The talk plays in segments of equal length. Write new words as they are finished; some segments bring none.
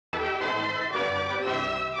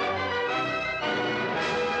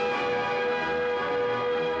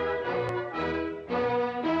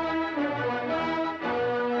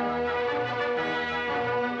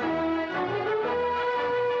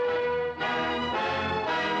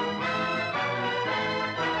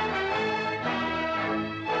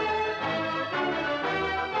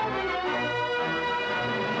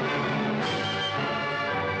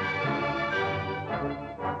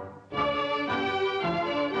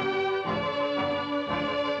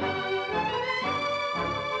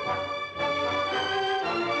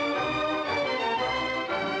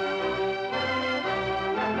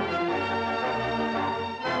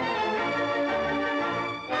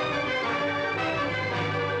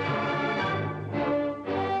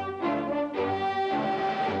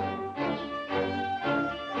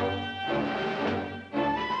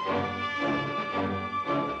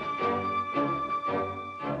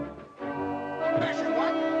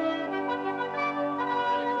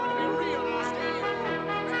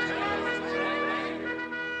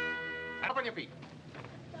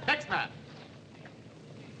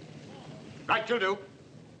Right, you'll do.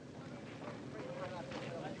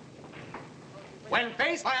 When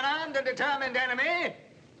faced by an armed and determined enemy,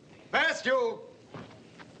 first you...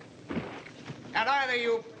 And either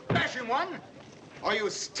you bash him one, or you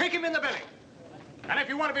stick him in the belly. And if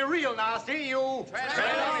you want to be real nasty, you...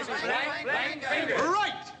 Tread on his blank fingers.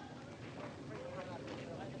 Right!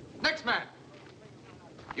 Next man.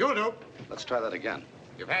 You'll do. Let's try that again.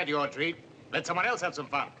 You've had your treat. Let someone else have some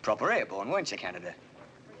fun. Proper airborne, weren't you, Canada?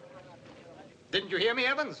 Didn't you hear me,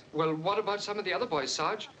 Evans? Well, what about some of the other boys,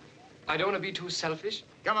 Sarge? I don't want to be too selfish.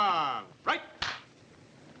 Come on. Right.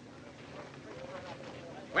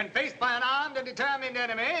 When faced by an armed and determined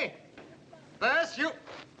enemy, first you...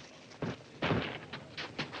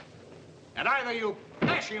 And either you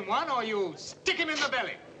bash him one or you stick him in the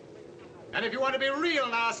belly. And if you want to be real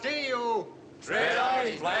nasty, you... Tread on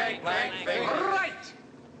his blank fingers. Right!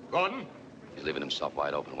 Gordon? He's leaving himself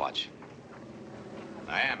wide open. Watch.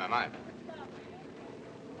 I am I?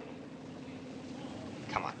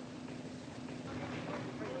 Come on.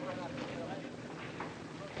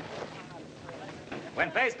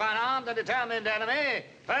 When faced by an armed and determined enemy,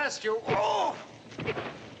 first you... Oh!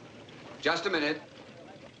 Just a minute.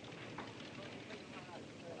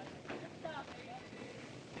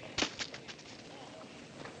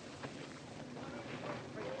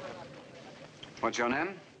 What's your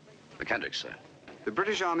name? McKendrick, sir. The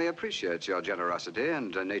British Army appreciates your generosity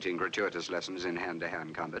in donating gratuitous lessons in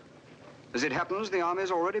hand-to-hand combat. As it happens, the Army has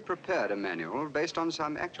already prepared a manual based on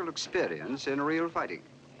some actual experience in real fighting.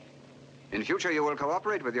 In future, you will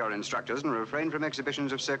cooperate with your instructors and refrain from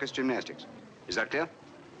exhibitions of circus gymnastics. Is that clear?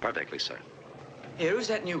 Perfectly, sir. Here, who's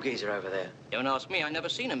that new geezer over there? Don't ask me. I never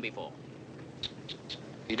seen him before.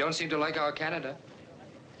 You don't seem to like our Canada.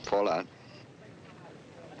 Fall out.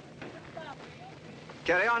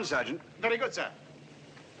 Carry on, Sergeant. Very good, sir.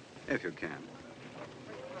 If you can.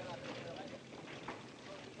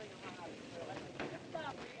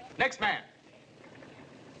 Next man.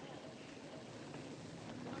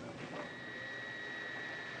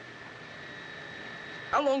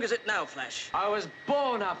 How long is it now, Flash? I was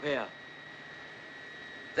born up here.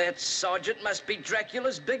 That sergeant must be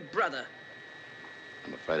Dracula's big brother.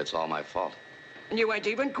 I'm afraid it's all my fault. And you ain't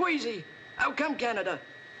even queasy. How come, Canada?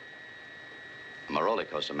 I'm a roller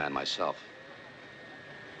coaster man myself.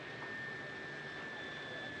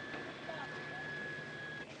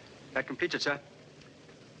 That completes it, sir.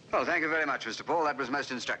 Well, thank you very much, Mr. Paul. That was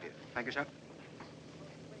most instructive. Thank you, sir.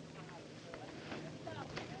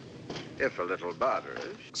 If a little barbarous.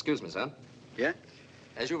 Excuse me, sir. Yeah?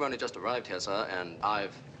 As you've only just arrived here, sir, and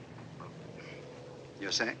I've...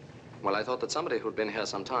 You're saying? Well, I thought that somebody who'd been here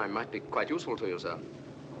some time might be quite useful to you, sir.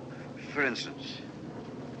 For instance?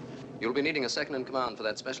 You'll be needing a second in command for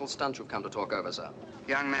that special stunt you've come to talk over, sir.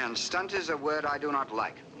 Young man, stunt is a word I do not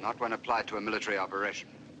like, not when applied to a military operation.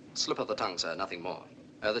 Slip of the tongue, sir, nothing more.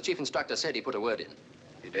 The chief instructor said he put a word in.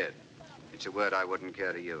 He did. It's a word I wouldn't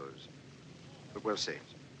care to use. But we'll see.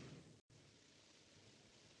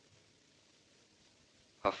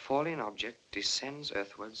 A falling object descends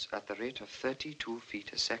earthwards at the rate of 32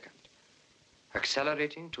 feet a second,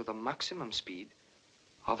 accelerating to the maximum speed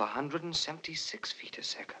of 176 feet a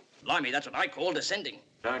second. Blimey, that's what I call descending.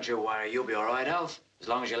 Don't you worry, you'll be all right, Alf. As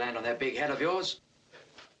long as you land on that big head of yours.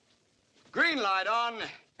 Green light on.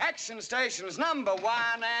 Action stations number 1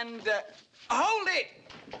 and... hold it!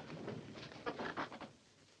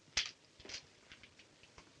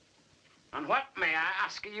 And what, may I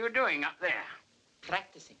ask, are you doing up there?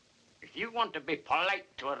 Practicing. If you want to be polite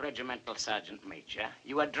to a regimental sergeant major,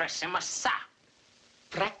 you address him as sir.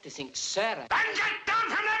 Practicing, sir. Then get down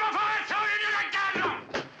from there before I throw you into the guard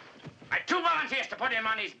room! I have 2 volunteers to put him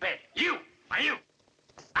on his bed. You.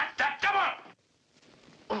 At the double!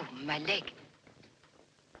 Oh, my leg.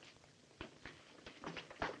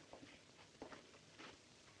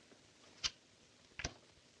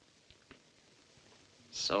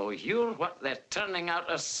 So you're what they're turning out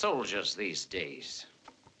as soldiers these days.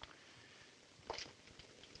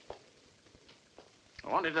 I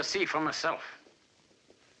wanted to see for myself.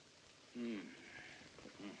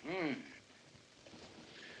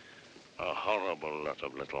 A horrible lot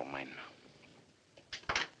of little men.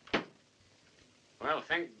 Well,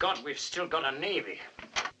 thank God we've still got a navy.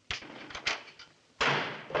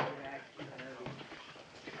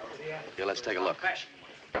 Here, let's take a look.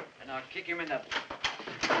 And I'll kick him in the...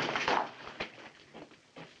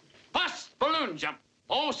 First balloon jump.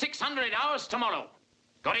 All 600 hours tomorrow.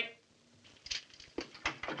 Got it?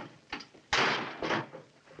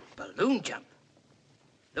 Balloon jump.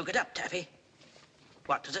 Look it up, Taffy.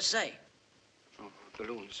 What does it say? Oh,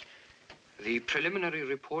 balloons. The preliminary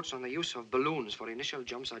reports on the use of balloons for initial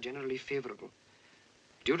jumps are generally favorable.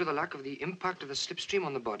 Due to the lack of the impact of the slipstream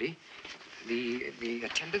on the body, the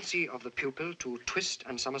tendency of the pupil to twist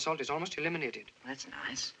and somersault is almost eliminated. That's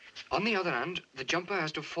nice. On the other hand, the jumper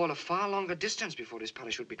has to fall a far longer distance before his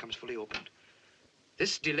parachute becomes fully opened.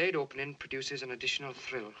 This delayed opening produces an additional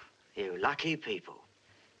thrill. You lucky people.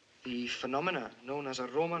 The phenomena known as a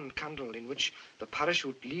Roman candle, in which the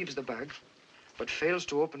parachute leaves the bag but fails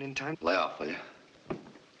to open in time. Lay off, will you?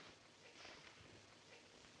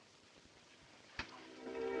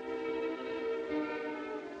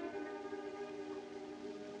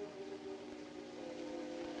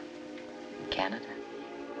 Canada?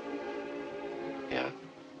 Yeah?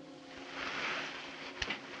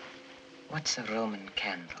 What's a Roman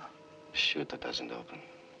candle? Chute that doesn't open.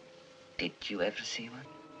 Did you ever see one?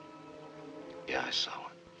 Yeah, I saw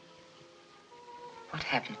one. What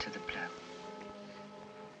happened to the blow?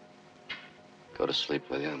 Go to sleep,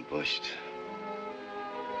 will you? I'm bushed.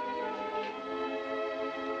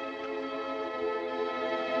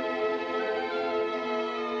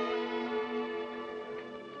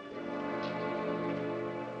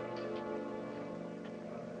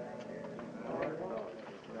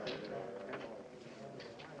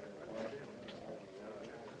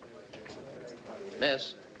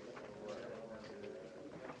 Miss.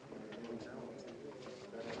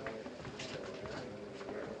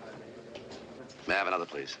 May I have another,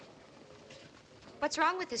 please? What's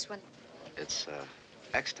wrong with this one? It's,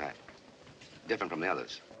 X-type. Different from the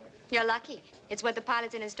others. You're lucky. It's what the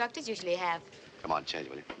pilots and instructors usually have. Come on, change,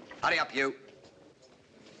 will you? Hurry up, you.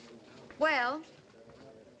 Well,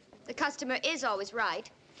 the customer is always right.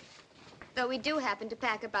 Though we do happen to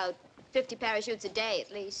pack about 50 parachutes a day,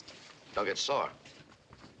 at least. Don't get sore.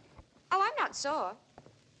 Oh, I'm not sore.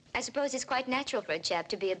 I suppose it's quite natural for a chap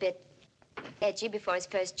to be a bit edgy before his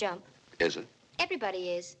first jump. Is it? Everybody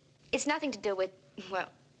is. It's nothing to do with, well,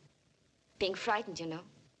 being frightened, you know.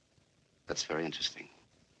 That's very interesting.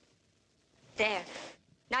 There.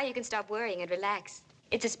 Now you can stop worrying and relax.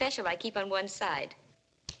 It's a special I keep on one side.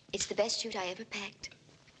 It's the best chute I ever packed.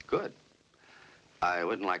 Good. I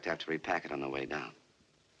wouldn't like to have to repack it on the way down.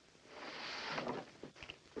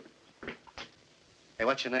 Hey,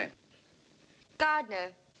 what's your name? Gardner.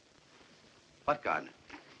 What Gardner?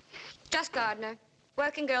 Just Gardner.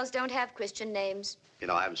 Working girls don't have Christian names. You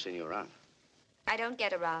know, I haven't seen you around. I don't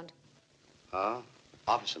get around. Oh?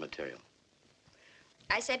 Officer material.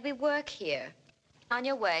 I said we work here. On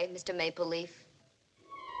your way, Mr. Maple Leaf.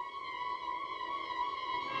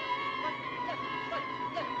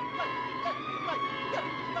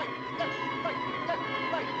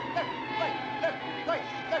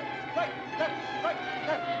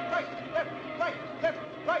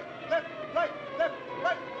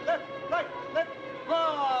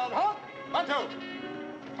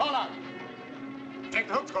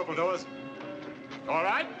 Doors. All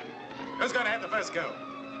right? Who's going to have the first go?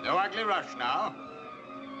 No ugly rush now.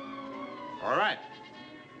 All right.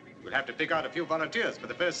 We'll have to pick out a few volunteers for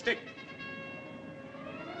the first stick.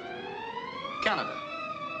 Canada.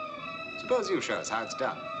 Suppose you show us how it's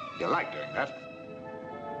done. You like doing that.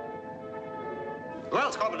 Who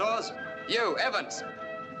else, Commodores? You, Evans.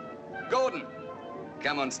 Gordon.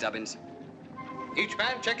 Come on, Stubbins. Each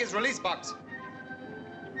man check his release box.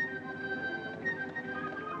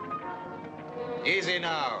 Easy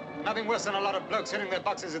now. Nothing worse than a lot of blokes hitting their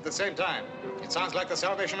boxes at the same time. It sounds like the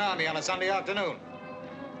Salvation Army on a Sunday afternoon.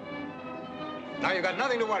 Now you've got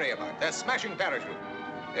nothing to worry about. They're smashing parachute.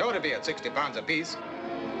 They ought to be at 60 pounds apiece.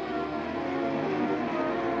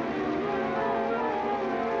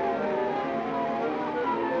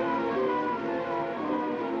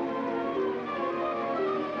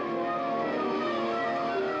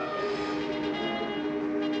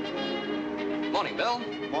 Morning, Bill.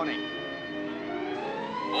 Morning.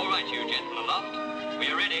 All right, you gentlemen aloft. We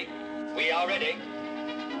are ready. We are ready.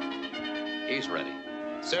 He's ready.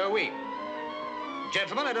 So are we.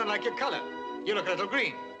 Gentlemen, I don't like your color. You look a little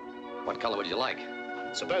green. What color would you like?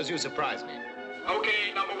 Suppose you surprise me.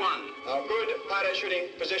 Okay, number one. A good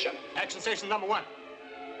parachuting position. Action station number one.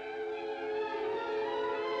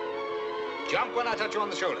 Jump when I touch you on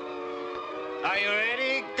the shoulder. Are you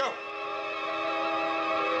ready? Go.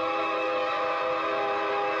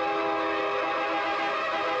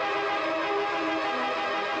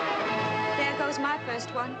 There goes my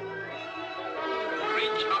first one.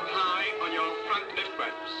 Reach up high on your front lift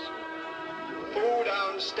ropes. Pull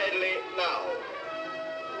down steadily now.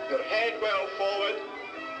 Your head well forward,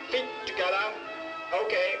 feet together.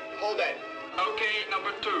 Okay, hold that. Okay,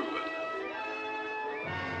 number two.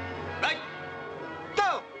 Right.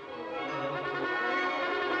 Go!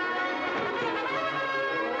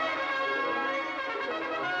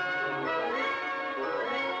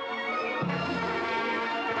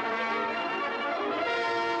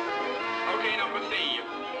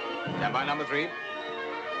 Stand by, number 3.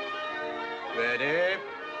 Ready,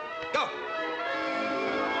 go!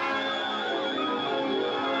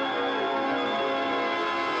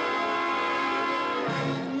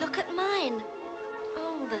 Look at mine.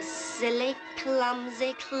 Oh, the silly,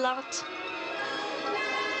 clumsy clot.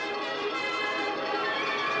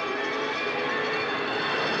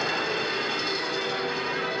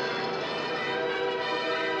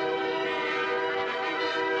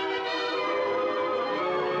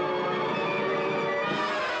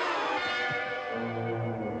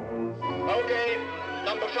 Okay,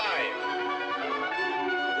 number 5.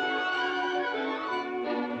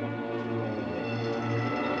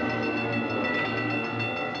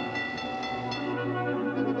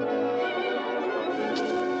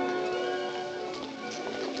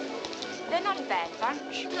 They're not a bad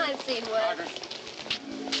bunch. I've seen worse.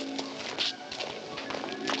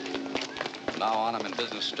 From now on, I'm in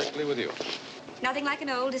business strictly with you. Nothing like an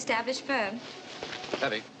old established firm.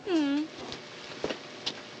 Heavy, Hmm.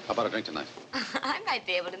 how about a drink tonight? I might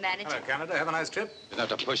be able to manage Hello, it. Canada. Have a nice trip. You don't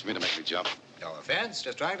have to push me to make me jump. No offense,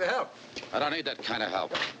 just trying to help. I don't need that kind of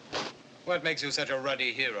help. What makes you such a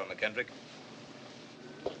ruddy hero, McKendrick?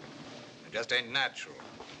 It just ain't natural.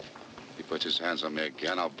 If he puts his hands on me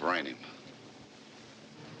again, I'll brain him.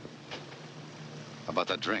 How about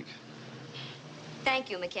that drink? Thank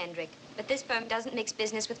you, McKendrick. But this firm doesn't mix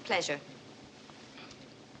business with pleasure.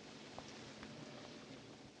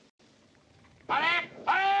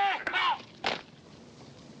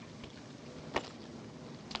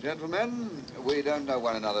 Gentlemen, we don't know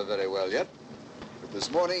one another very well yet. But this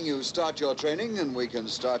morning you start your training and we can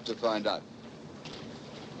start to find out.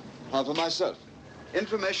 Now for myself.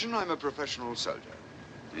 Information, I'm a professional soldier.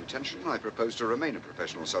 Intention, I propose to remain a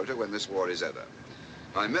professional soldier when this war is over.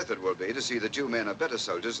 My method will be to see that you men are better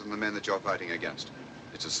soldiers than the men that you're fighting against.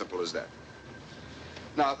 It's as simple as that.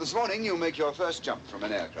 Now, this morning, you make your first jump from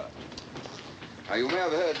an aircraft. Now, you may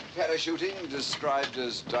have heard parachuting described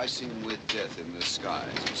as dicing with death in the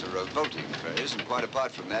skies. It's a revolting phrase, and quite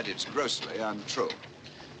apart from that, it's grossly untrue.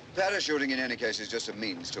 Parachuting, in any case, is just a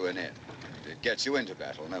means to an end. It gets you into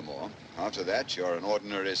battle, no more. After that, you're an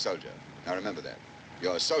ordinary soldier. Now, remember that.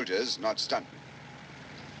 You're soldiers, not stuntmen.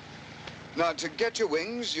 Now, to get your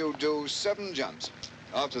wings, you do 7 jumps.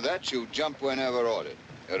 After that, you jump whenever ordered.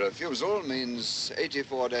 A refusal means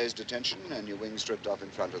 84 days detention and your wings stripped off in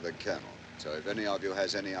front of the colonel. So if any of you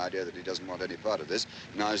has any idea that he doesn't want any part of this,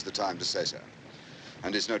 now's the time to say so.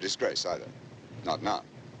 And it's no disgrace either. Not now.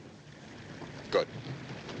 Good.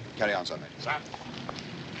 Carry on, Sergeant. Sir.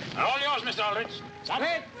 And all yours, Mr. Aldrich.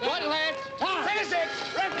 Sergeant. Good, lads. Finish it.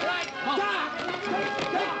 Left, right.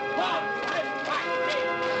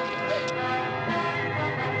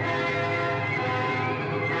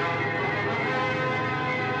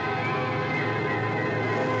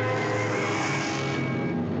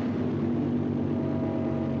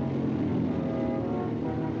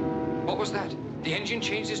 What was that? The engine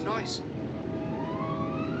changed its noise.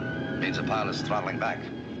 Means the pilot's throttling back.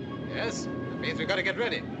 Yes, it means we've got to get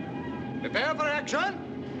ready. Prepare for action.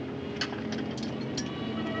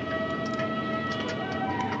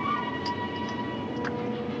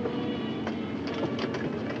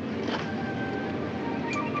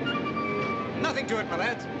 Nothing to it, my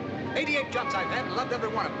lads. 88 jumps I've had and loved every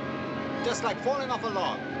one of them. Just like falling off a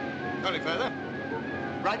log. Only further.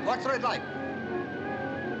 Right, watch the red light.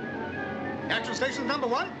 Action stations number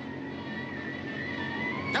 1.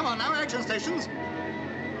 Come on now, action stations.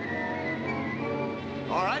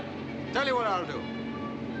 All right, tell you what I'll do.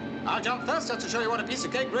 I'll jump first just to show you what a piece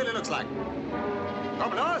of cake really looks like.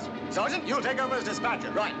 Commodores, Sergeant, you'll take over as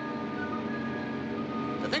dispatcher. Right.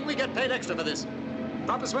 I think we get paid extra for this.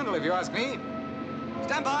 Proper swindle, if you ask me.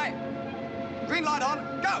 Stand by. Green light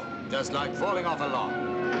on, go! Just like falling off a log.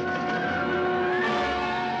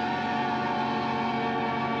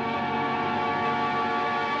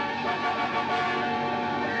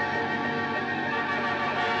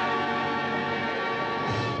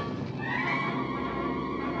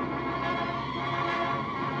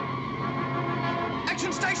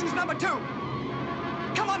 Action stations number 2.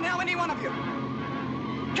 Come on now, any one of you.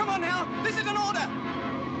 Come on now, this is an order.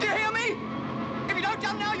 Do you hear me? If you don't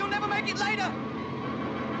jump now, you'll never make it later.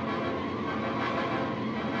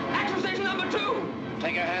 Action station number 2.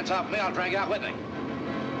 Take your hands off me, I'll drag you out with me.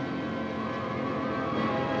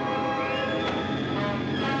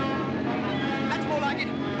 That's more like it.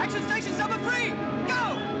 Action station number 3.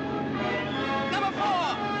 Go! Number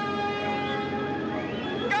 4.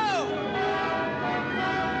 Go!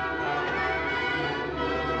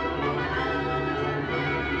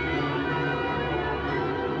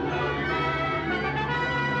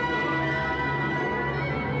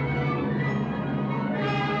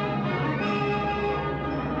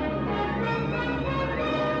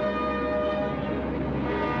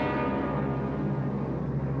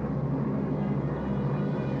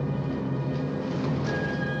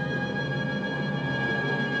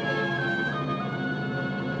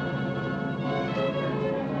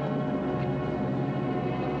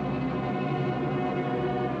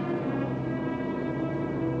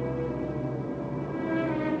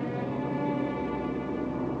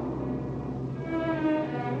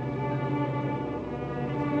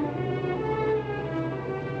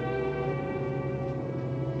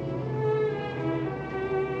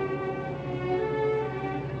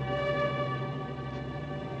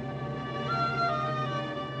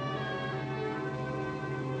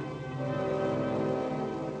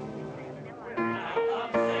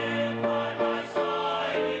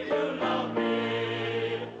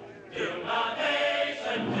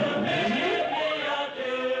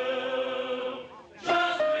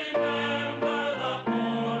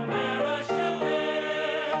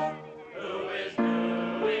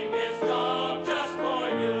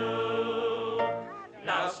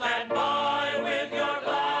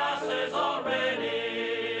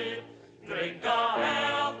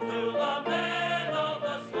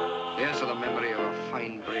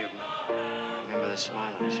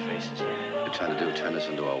 smile on his face as yet. You're trying to turn this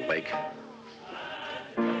into a wake?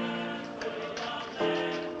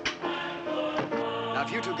 Now,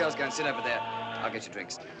 if you two girls go and sit over there, I'll get you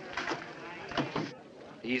drinks.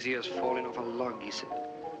 Easy as falling off a log, he said.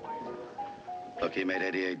 Look, he made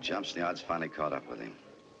 88 jumps, and the odds finally caught up with him.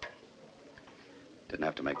 Didn't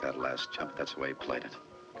have to make that last jump. That's the way he played it,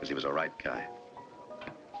 because he was a right guy.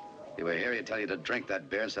 If you were here, he'd tell you to drink that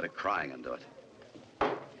beer instead of crying into it.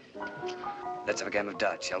 Let's have a game of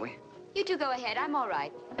darts, shall we? You two go ahead. I'm all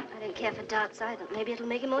right. I don't care for darts either. Maybe it'll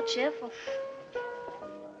make him more cheerful.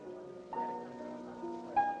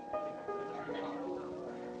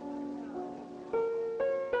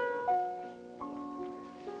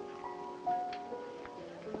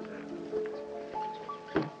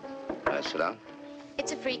 Sit down.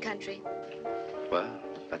 It's a free country. Well,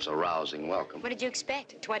 that's a rousing welcome. What did you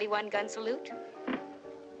expect? A 21-gun salute?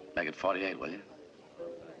 Make it 48, will you?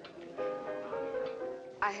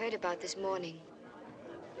 I heard about this morning.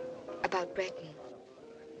 About Breton.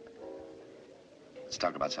 Let's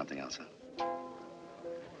talk about something else, huh?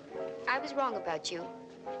 I was wrong about you.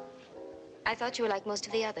 I thought you were like most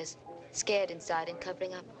of the others. Scared inside and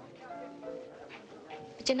covering up.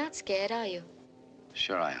 But you're not scared, are you?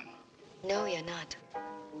 Sure I am. No, you're not.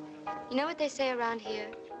 You know what they say around here?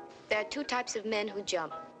 There are two types of men who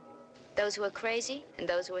jump. Those who are crazy and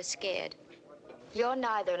those who are scared. You're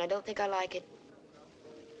neither, and I don't think I like it.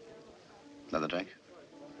 Another drink?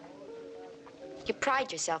 You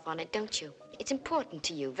pride yourself on it, don't you? It's important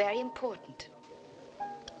to you, very important.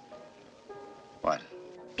 What?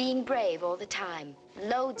 Being brave all the time.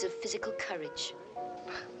 Loads of physical courage.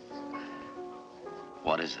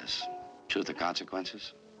 What is this? Truth or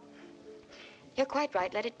consequences? You're quite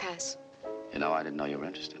right. Let it pass. You know, I didn't know you were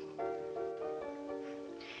interested.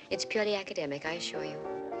 It's purely academic, I assure you.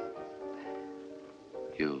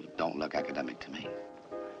 You don't look academic to me.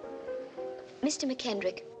 Mr.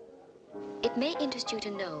 McKendrick, it may interest you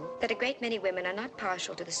to know that a great many women are not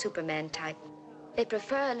partial to the Superman type. They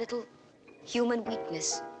prefer a little human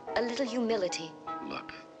weakness, a little humility.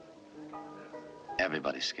 Look,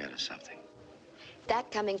 everybody's scared of something. That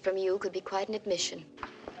coming from you could be quite an admission.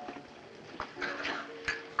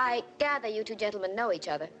 I gather you two gentlemen know each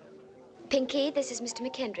other. Pinky, this is Mr.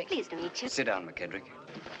 McKendrick. Pleased to meet you. Sit down, McKendrick.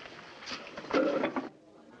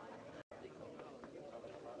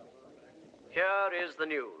 Here is the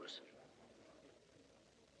news.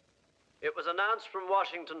 It was announced from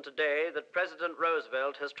Washington today that President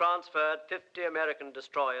Roosevelt has transferred 50 American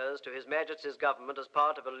destroyers to His Majesty's government as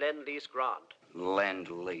part of a Lend-Lease grant.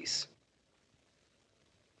 Lend-Lease.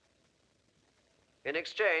 In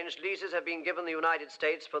exchange, leases have been given the United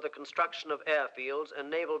States for the construction of airfields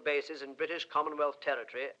and naval bases in British Commonwealth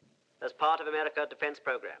territory as part of America's defense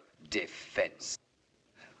program. Defense.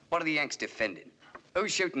 What are the Yanks defending?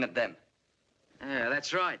 Who's shooting at them? Yeah,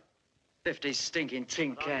 that's right. 50 stinking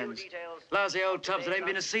tin cans. Lousy old tubs that ain't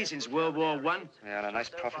been to sea since World War I. Yeah, and a nice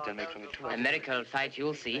profit they'll make from it, too. America will fight,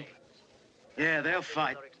 you'll see. Yeah, they'll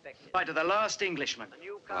fight. Fight to the last Englishman.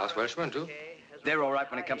 Last Welshman, too. They're all right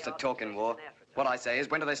when it comes to talking war. What I say is,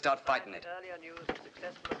 when do they start fighting it?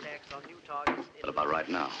 What about right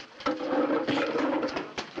now? You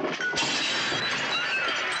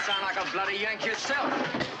sound like a bloody Yank yourself.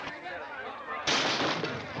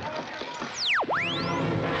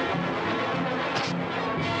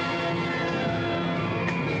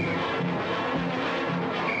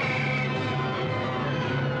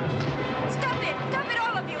 Stop it! Stop it,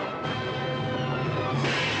 all of you!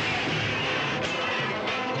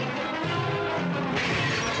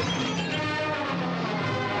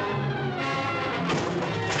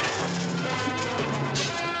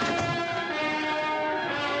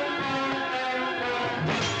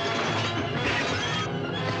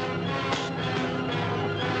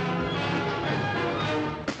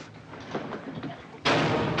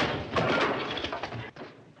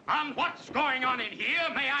 What's going on in here,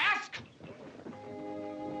 may I ask?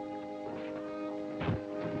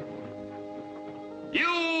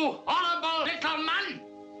 You honorable little man!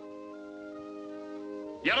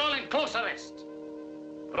 You're all in close arrest.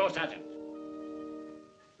 Row Sergeant.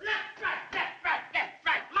 Left, right.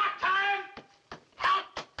 Mark time!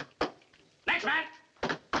 Out! Next man!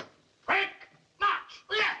 Quick! March!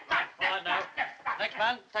 Left, right. Next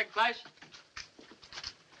man, take place.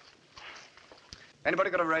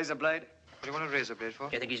 Anybody got a razor blade? What do you want a razor blade for?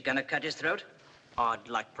 You think he's gonna cut his throat? I'd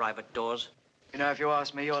like private doors. You know, if you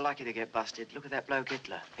ask me, you're lucky to get busted. Look at that bloke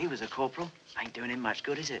Hitler. He was a corporal. Ain't doing him much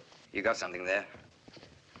good, is it? You got something there.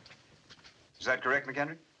 Is that correct,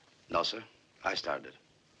 McKendrick? No, sir. I started it.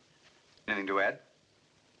 Anything to add?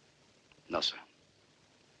 No, sir.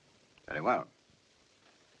 Very well.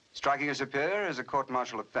 Striking a superior is a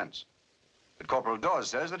court-martial offense. But Corporal Dawes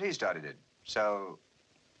says that he started it. So,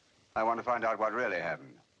 I want to find out what really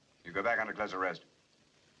happened. You go back under close arrest.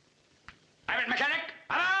 Private mechanic,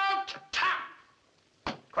 out!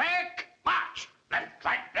 Top! Quick, march! Left,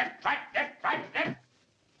 right, left, right, left, right, left.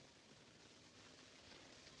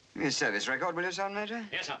 Give me a service record, will you, Sergeant Major?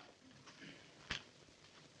 Yes, sir.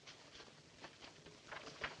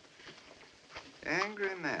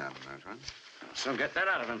 Angry man, that one. So get that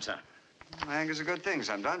out of him, sir. Anger's a good thing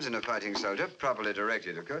sometimes in a fighting soldier, properly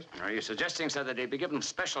directed, of course. Are you suggesting, sir, that he be given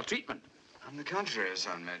special treatment? On the contrary,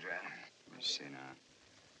 Sergeant Major. Let me see now.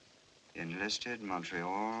 Enlisted,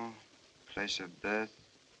 Montreal, place of birth,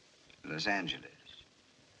 Los Angeles.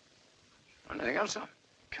 Anything else, sir?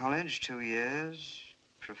 College, 2 years.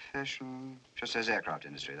 Professional, just says aircraft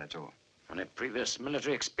industry, that's all. Any previous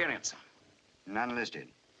military experience, sir? None listed.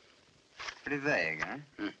 Pretty vague,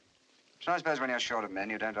 huh? So I suppose when you're short of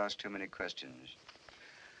men, you don't ask too many questions.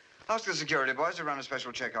 Ask the security boys to run a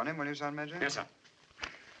special check on him, will you, Sergeant Major? Yes, sir.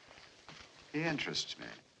 He interests me.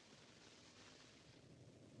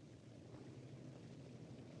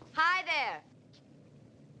 Hi there.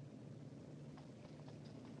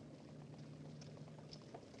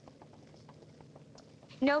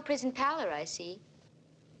 No prison parlor, I see.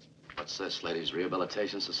 What's this, Ladies'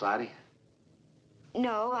 Rehabilitation Society?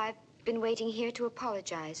 No, I've been waiting here to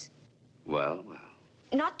apologize. Well.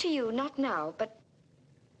 Not to you, not now, but,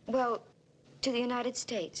 well, to the United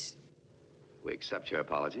States. We accept your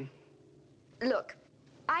apology. Look,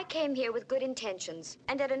 I came here with good intentions,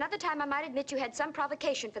 and at another time I might admit you had some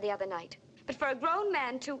provocation for the other night. But for a grown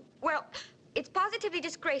man to, well, it's positively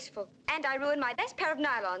disgraceful. And I ruined my best pair of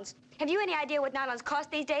nylons. Have you any idea what nylons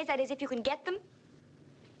cost these days? That is, if you can get them?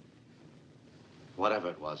 Whatever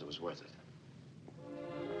it was worth it.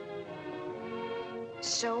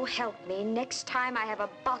 So help me, next time I have a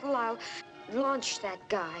bottle, I'll launch that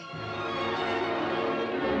guy.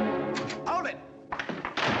 Hold it!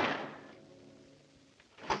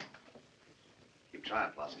 Keep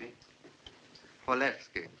trying, Plosky.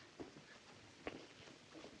 Polewski.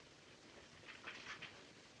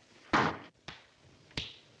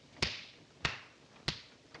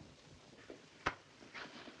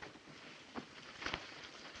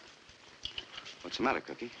 What's the matter,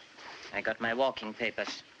 Cookie? I got my walking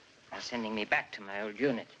papers. They're sending me back to my old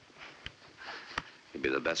unit. You'd be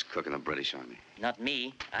the best cook in the British Army. Not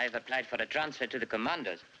me. I've applied for a transfer to the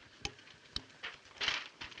commandos.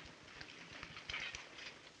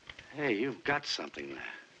 Hey, you've got something there.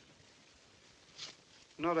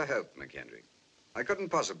 Not a hope, McHenry. I couldn't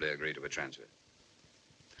possibly agree to a transfer.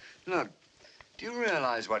 Look, do you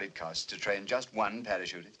realize what it costs to train just one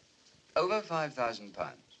parachutist? Over £5,000.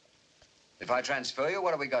 If I transfer you, what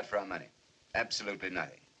have we got for our money? Absolutely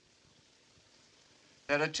nothing.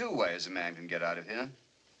 There are 2 ways a man can get out of here.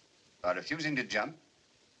 By refusing to jump,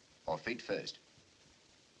 or feet first.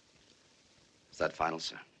 Is that final,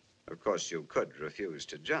 sir? Of course, you could refuse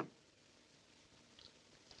to jump.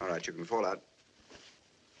 All right, you can fall out.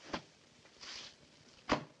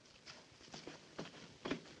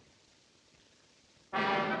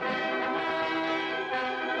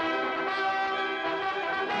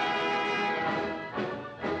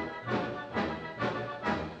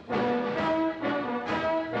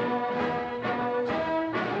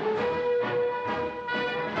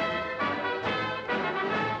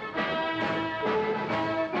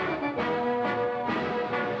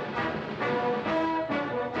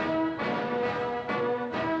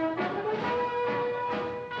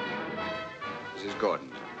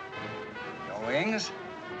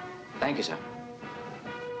 Thank you, sir.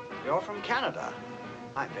 You're from Canada.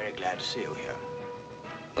 I'm very glad to see you here.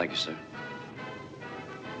 Thank you, sir.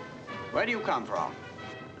 Where do you come from?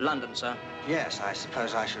 London, sir. Yes, I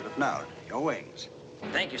suppose I should have known. Your wings.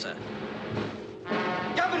 Thank you, sir.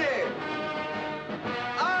 Company!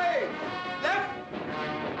 Aye! Left!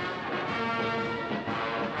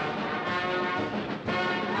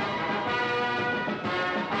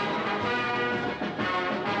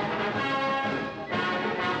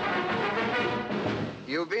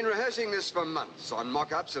 You've been rehearsing this for months on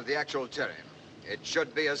mock-ups of the actual terrain. It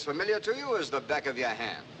should be as familiar to you as the back of your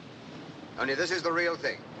hand. Only this is the real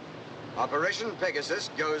thing. Operation Pegasus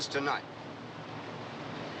goes tonight.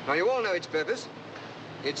 Now, you all know its purpose.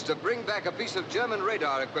 It's to bring back a piece of German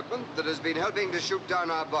radar equipment that has been helping to shoot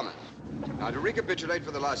down our bombers. Now, to recapitulate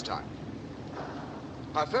for the last time.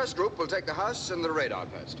 Our first group will take the house and the radar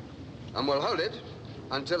post. And we'll hold it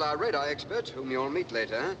until our radar expert, whom you'll meet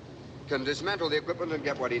later, can dismantle the equipment and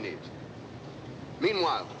get what he needs.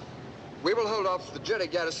 Meanwhile, we will hold off the Jerry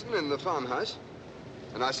garrison in the farmhouse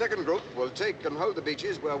And our second group will take and hold the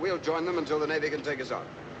beaches where we'll join them until the Navy can take us out.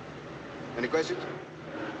 Any questions?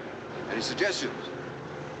 Any suggestions?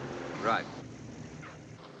 Right.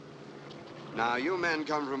 Now, you men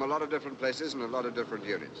come from a lot of different places and a lot of different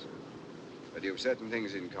units. But you've certain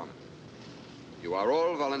things in common. You are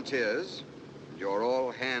all volunteers, and you're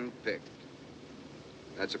all hand-picked.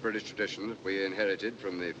 That's a British tradition that we inherited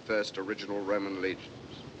from the first original Roman legions.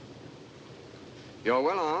 You're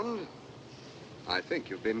well armed. I think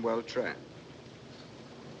you've been well trained.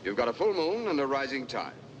 You've got a full moon and a rising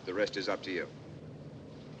tide. The rest is up to you.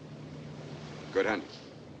 Good hunting.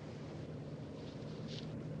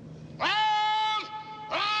 Out!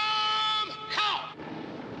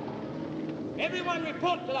 Everyone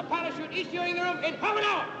report to the parachute issuing room in half an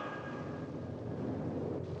hour.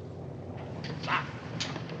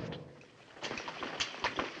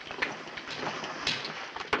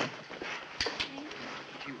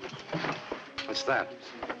 What's that?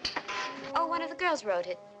 Oh, one of the girls wrote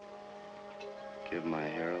it. Give my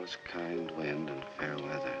heroes kind wind and fair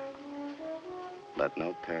weather. Let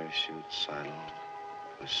no parachute sidle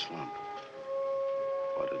or slump.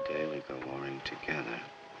 For today we go warring together.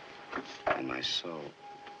 And my soul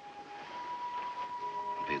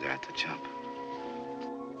will be there at the jump.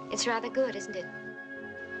 It's rather good, isn't it?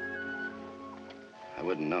 I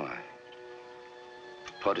wouldn't know.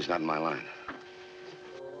 Poetry's not in my line.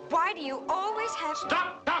 Why do you always have...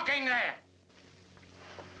 Stop talking there!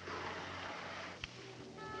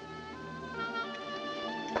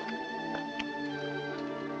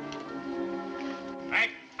 Right,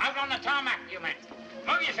 out on the tarmac, you men.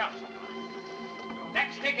 Move yourselves.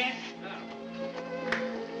 Next, stick in.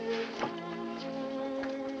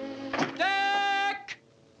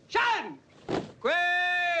 Section!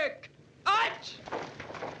 Quick! Out!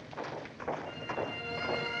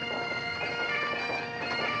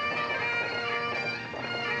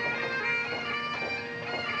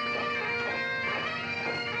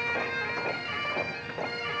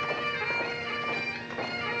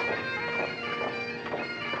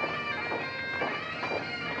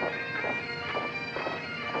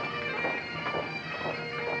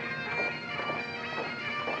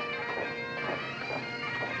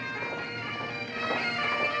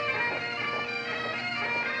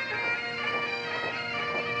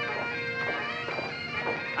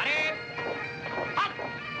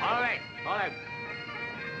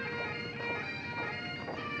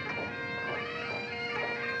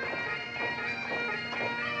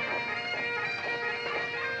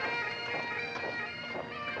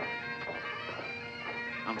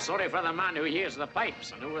 I'm sorry for the man who hears the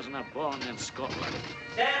pipes and who wasn't born in Scotland.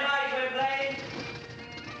 Stand by to airplane.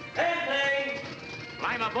 Airplane.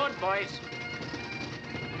 Climb aboard, boys.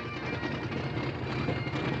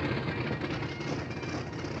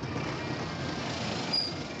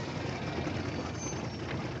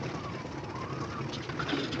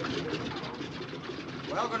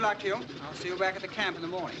 Well, good luck to you. I'll see you back at the camp in the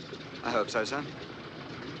morning. I hope so, sir.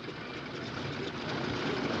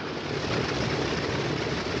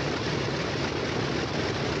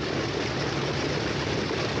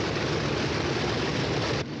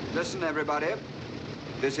 Listen, everybody.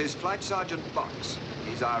 This is Flight Sergeant Box.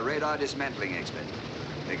 He's our radar dismantling expert.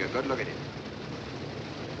 Take a good look at him.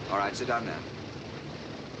 All right, sit down now.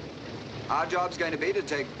 Our job's going to be to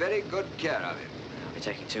take very good care of him. I'll be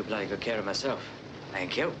taking too bloody good care of myself.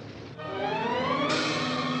 Thank you.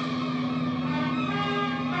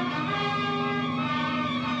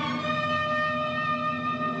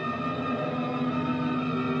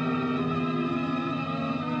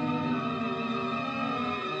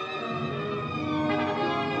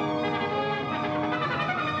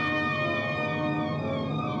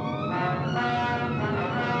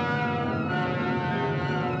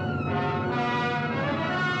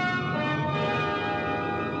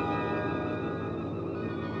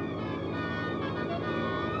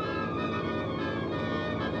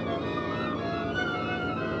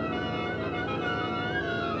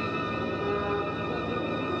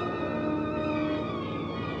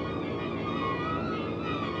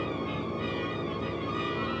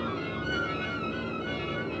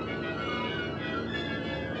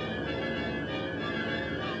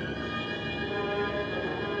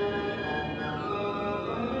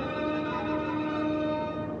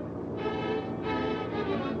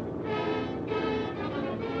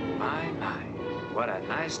 What a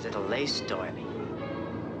nice little lace doily.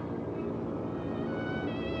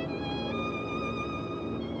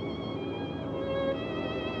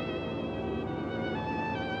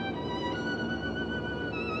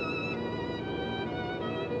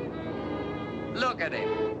 Look at him.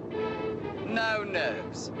 No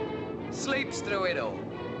nerves. Sleeps through it all.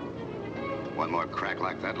 One more crack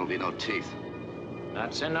like that, there'll be no teeth.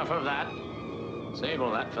 That's enough of that. Save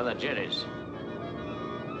all that for the juries.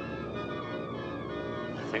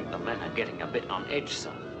 I think the men are getting a bit on edge,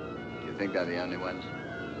 sir. Do you think they're the only ones?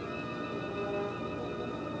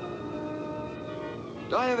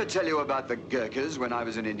 Did I ever tell you about the Gurkhas when I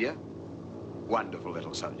was in India? Wonderful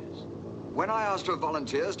little soldiers. When I asked for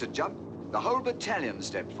volunteers to jump, the whole battalion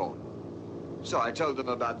stepped forward. So I told them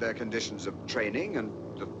about their conditions of training and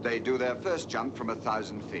that they do their first jump from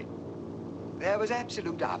 1,000 feet. There was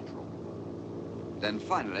absolute uproar. Then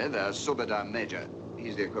finally, their Subedar Major,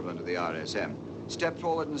 he's the equivalent of the RSM, stepped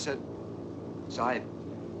forward and said, Sahib,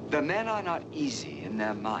 the men are not easy in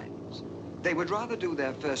their minds. They would rather do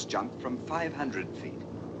their first jump from 500 feet.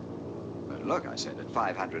 But look, I said, at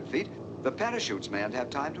 500 feet, the parachutes mayn't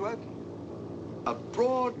have time to open. A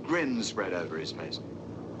broad grin spread over his face.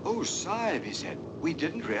 Oh, Sahib, he said, we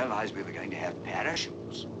didn't realize we were going to have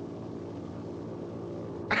parachutes.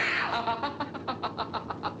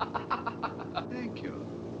 Thank you.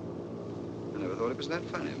 I never thought it was that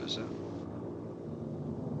funny myself.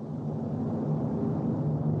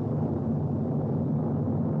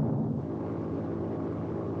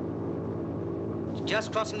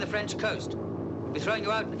 Just crossing the French coast. We'll be throwing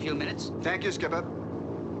you out in a few minutes. Thank you, Skipper.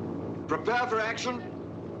 Prepare for action.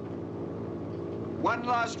 One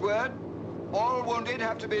last word. All wounded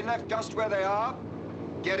have to be left just where they are.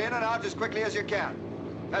 Get in and out as quickly as you can.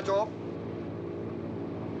 That's all.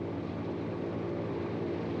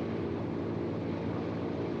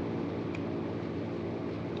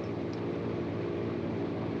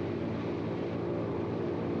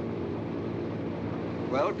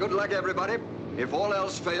 Well, good luck, everybody. If all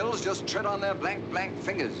else fails, just tread on their blank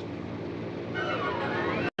fingers.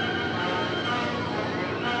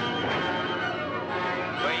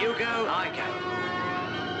 Where you go, I go.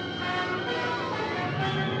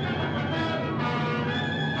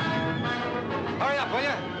 Hurry up, will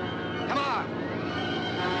you? Come on.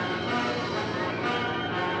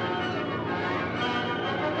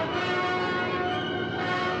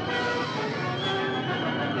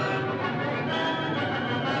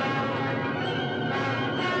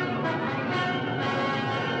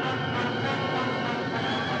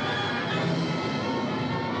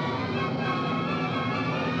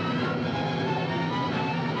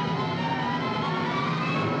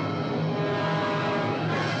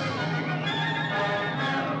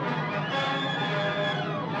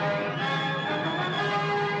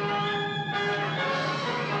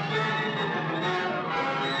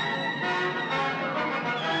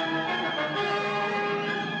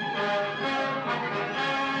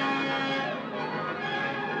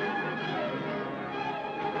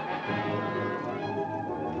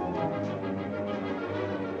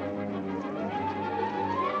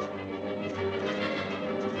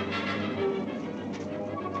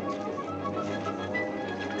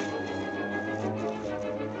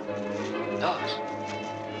 Dogs.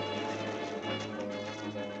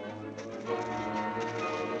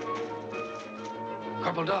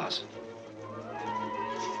 Corporal Dawes.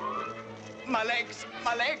 My legs,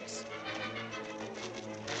 my legs.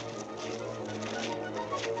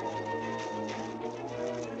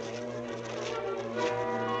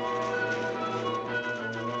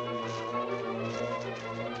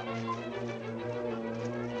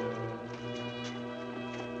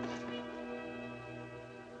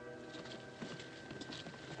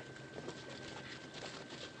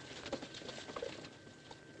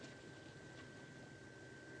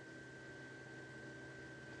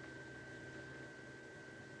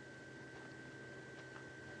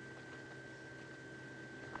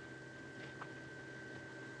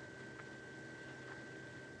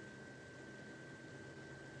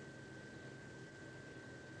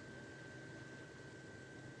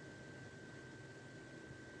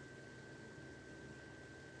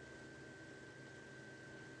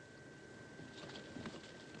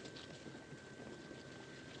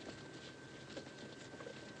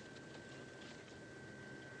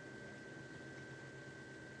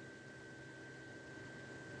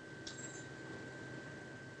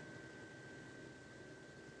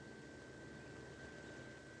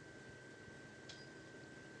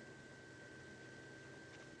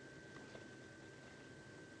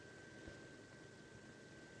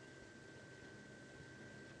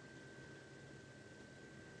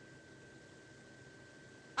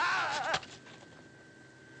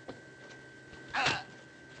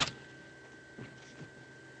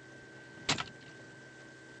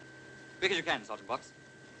 Quick as you can, Sergeant Box.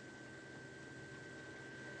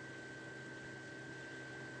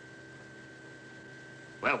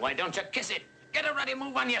 Well, why don't you kiss it? Get a ready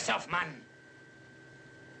move on yourself, man.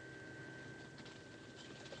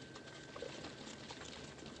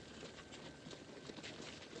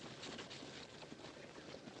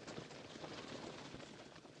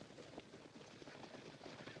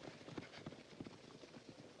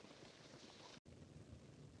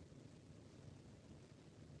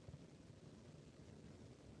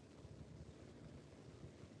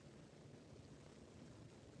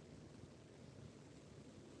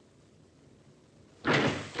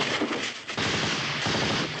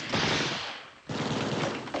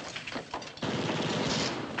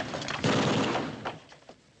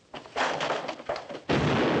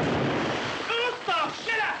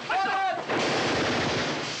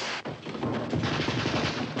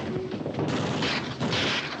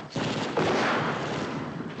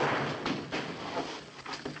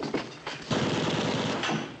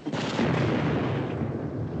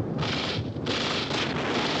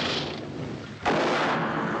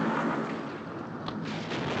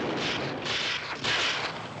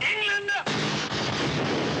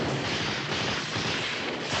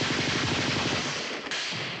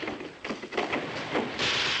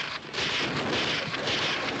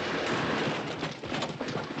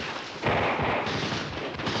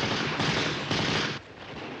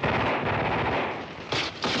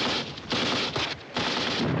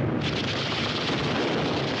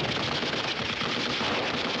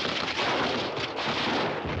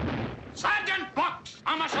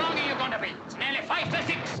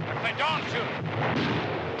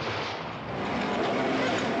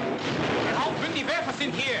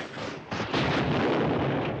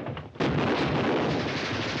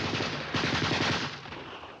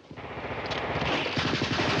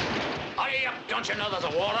 Don't you know there's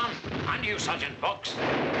a war on? And you, Sergeant Box.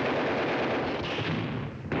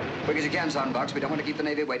 Quick as you can, Sergeant Box. We don't want to keep the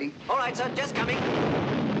Navy waiting. All right, sir. Just coming.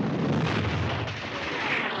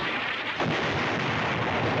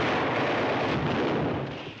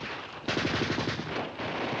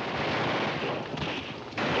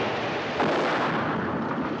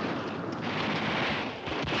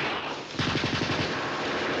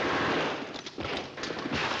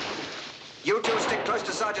 You two stick close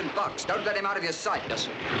to Sergeant Box. Don't let him out of your sight. Yes,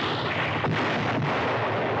 sir.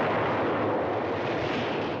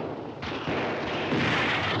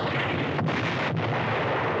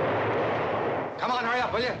 Come on, hurry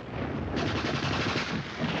up, will you?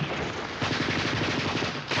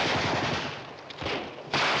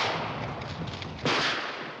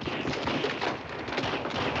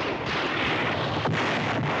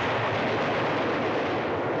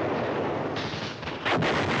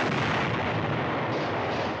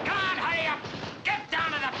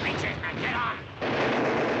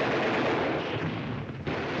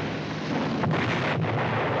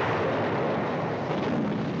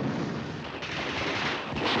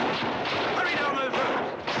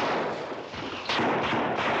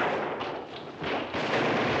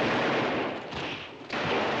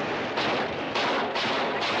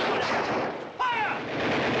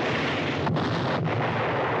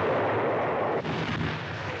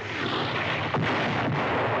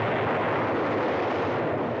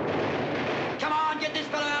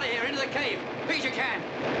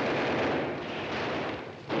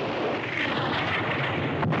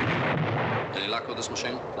 This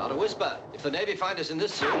machine? Not a whisper. If the Navy find us in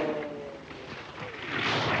this suit...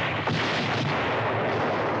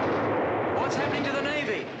 What's happening to the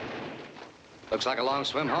Navy? Looks like a long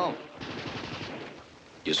swim home.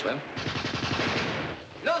 You swim?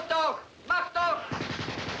 Luft auf! Macht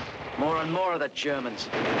auf! More and more of the Germans.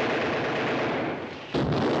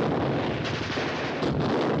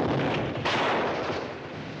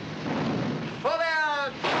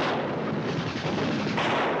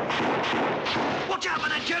 Watch out for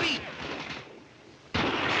that Jimmy!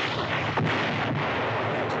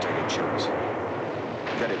 Take a chance.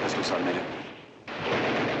 Get it, pistol, Sergeant Major.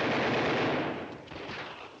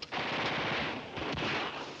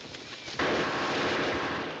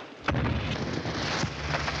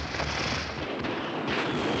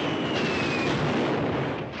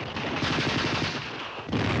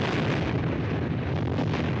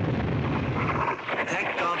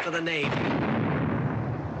 Thank God for the Navy.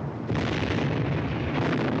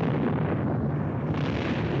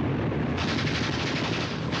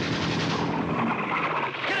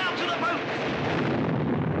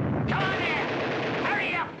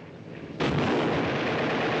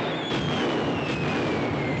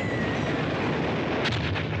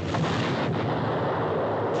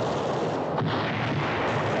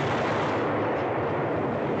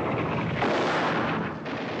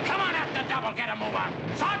 Get a move on.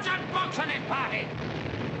 Sergeant Box and his party.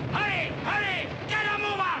 Hurry, hurry!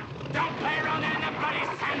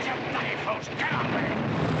 hands, you bloody fools! Get on with it!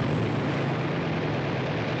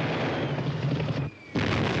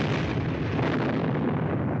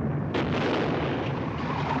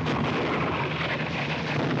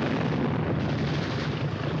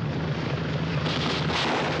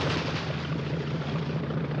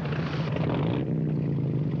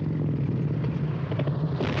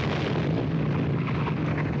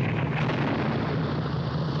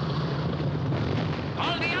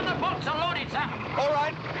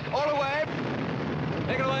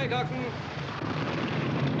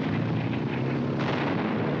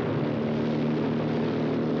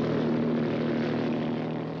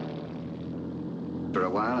 For a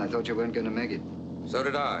while, I thought you weren't going to make it. So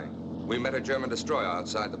did I. We met a German destroyer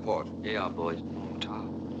outside the port. Yeah, boys.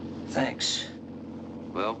 Thanks.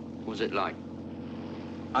 Well, what was it like?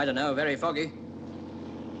 I don't know, very foggy.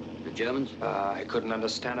 The Germans? I couldn't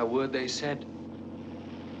understand a word they said.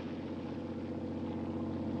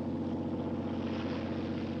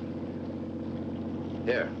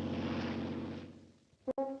 Here.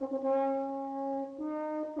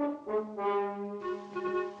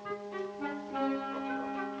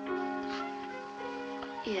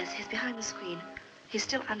 Yes, he's behind the screen. He's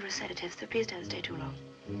still under a sedative, so please don't stay too long.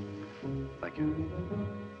 Thank you.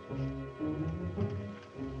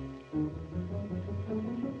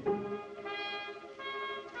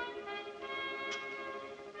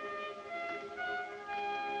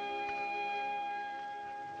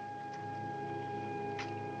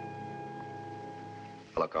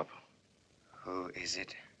 Hello, Corporal. Who is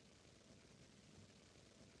it?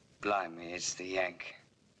 Blimey, it's the Yank.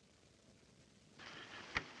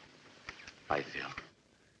 How you feel?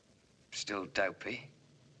 Still dopey.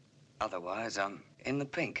 Otherwise, I'm in the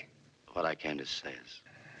pink. What I came to say is...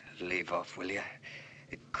 Leave off, will you?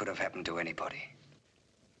 It could have happened to anybody.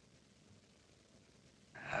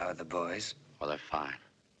 How are the boys? Well, they're fine.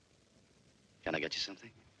 Can I get you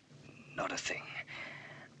something? Not a thing.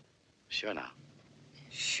 Sure now.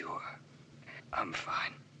 Sure. I'm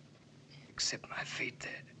fine. Except my feet,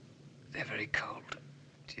 they're very cold.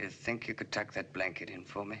 Do you think you could tuck that blanket in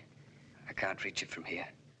for me? I can't reach it from here.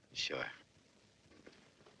 Sure.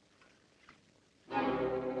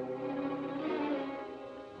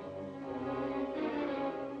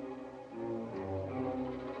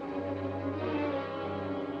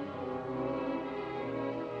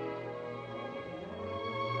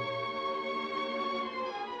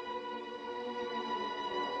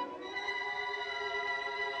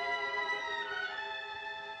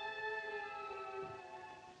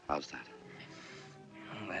 How's that?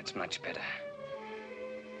 Oh, that's much better.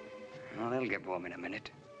 Well, they'll get warm in a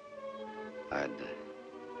minute. I'd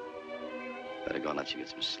better go and let you get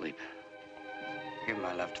some sleep. Give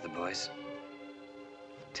my love to the boys.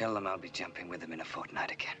 Tell them I'll be jumping with them in a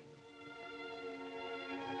fortnight again.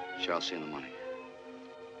 Sure, I'll see you in the morning.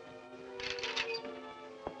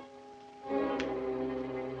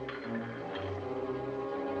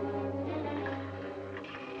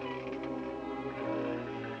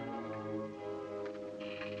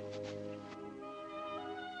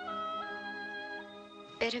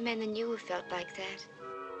 Better men than you have felt like that.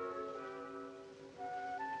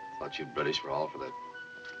 Thought you British were all for that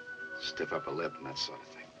stiff upper lip and that sort of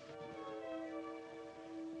thing.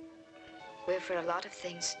 We're for a lot of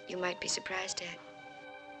things you might be surprised at.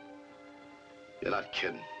 You're not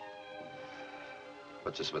kidding.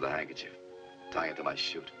 What's this with a handkerchief? Tying it to my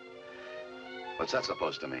chute. What's that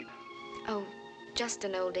supposed to mean? Oh, just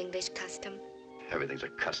an old English custom. Everything's a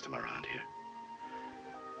custom around here.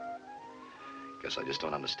 Guess I just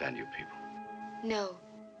don't understand you people. No.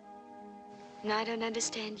 And I don't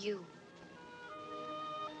understand you.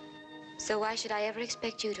 So why should I ever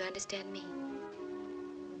expect you to understand me?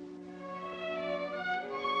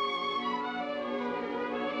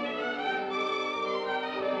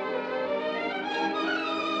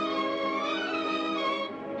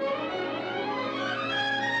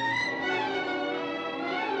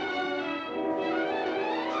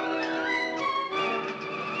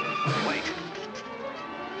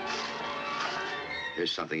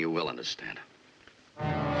 Here's something you will understand.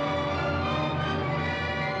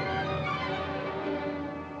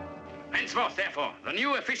 Henceforth, therefore, the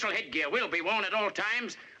new official headgear will be worn at all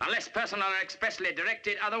times, unless personnel are expressly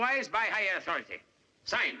directed otherwise by higher authority.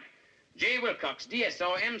 Signed, J. Wilcox,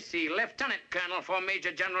 DSO, MC, Lieutenant Colonel for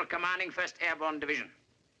Major General commanding 1st Airborne Division.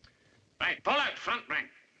 Right, pull out, front rank.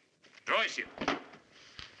 Draw issue.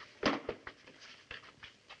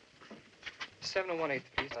 7 1/8,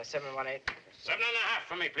 please. 7 1/8. 7.5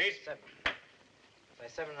 for me, please. 7.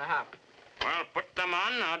 Say 7.5. Well, put them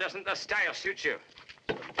on, or doesn't the style suit you?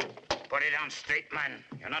 Put it on straight, man.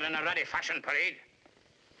 You're not in a ruddy fashion parade.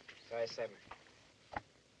 Try 7.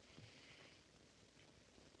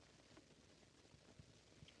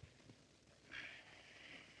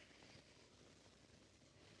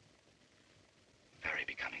 Very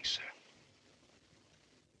becoming, sir.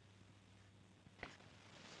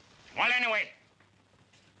 Well, anyway,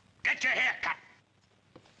 get your hair cut.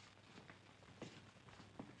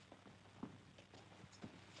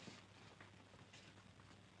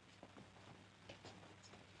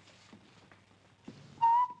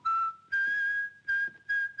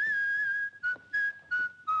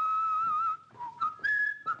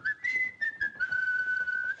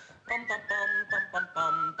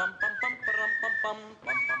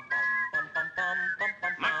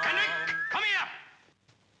 Mechanic, come here.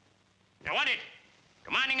 You wanted.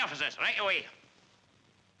 Commanding officers, right away.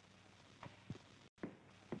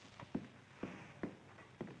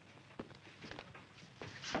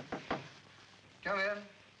 Come in.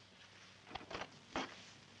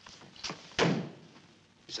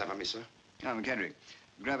 Is that for me, sir? McKendrick,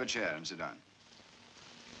 grab a chair and sit down.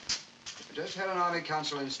 I just had an Army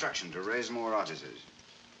Council instruction to raise more artisans.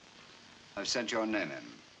 I've sent your name in.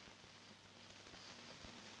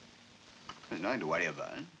 There's nothing to worry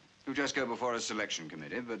about. You just go before a selection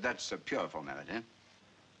committee, but that's a pure formality.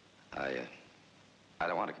 I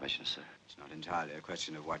don't want a commission, sir. It's not entirely a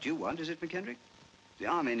question of what you want, is it, McKendrick? The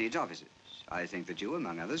Army needs officers. I think that you,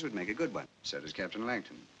 among others, would make a good one. So does Captain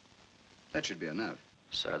Langton. That should be enough.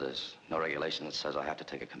 Sir, there's no regulation that says I have to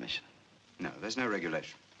take a commission. No, there's no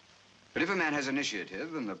regulation. But if a man has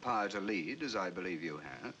initiative and the power to lead, as I believe you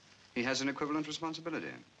have, he has an equivalent responsibility.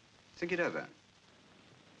 Think it over.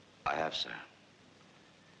 I have, sir.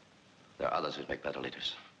 There are others who'd make better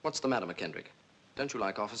leaders. What's the matter, McKendrick? Don't you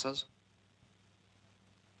like officers?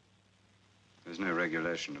 There's no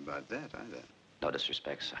regulation about that, either. No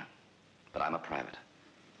disrespect, sir. But I'm a private.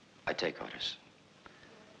 I take orders.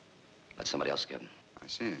 Let somebody else give them. I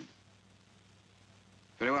see.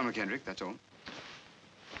 Very well, McKendrick, that's all.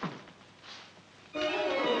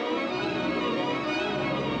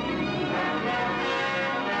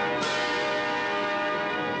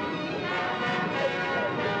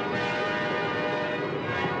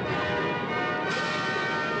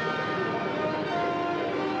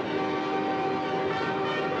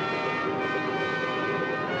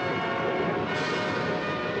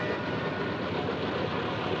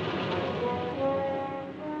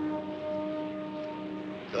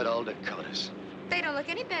 Good old Dakotas. They don't look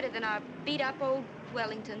any better than our beat-up old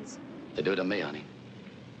Wellingtons. They do to me, honey.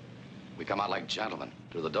 We come out like gentlemen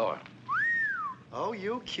through the door. Oh,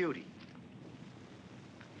 you cutie.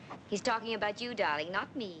 He's talking about you, darling,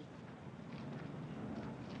 not me.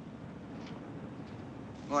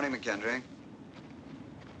 Morning, McKendrick.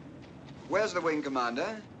 Where's the wing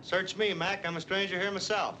commander? Search me, Mac. I'm a stranger here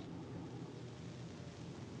myself.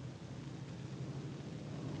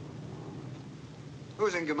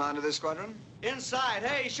 Who's in command of this squadron? Inside.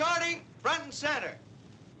 Hey, Shorty, front and center.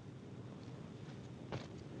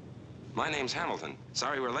 My name's Hamilton.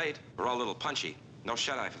 Sorry we're late. We're all a little punchy. No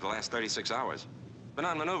shut-eye for the last 36 hours. Been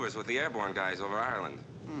on maneuvers with the airborne guys over Ireland.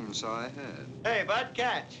 So I heard. Hey, Bud,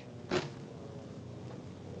 catch.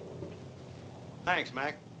 Thanks,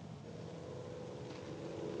 Mac.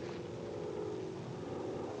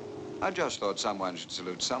 I just thought someone should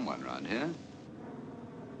salute someone around here.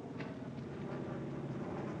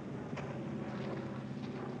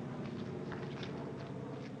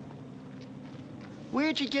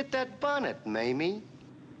 Where'd you get that bonnet, Mamie?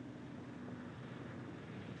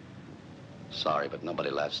 Sorry, but nobody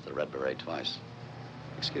laughs at the Red Beret twice.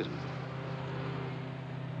 Excuse me.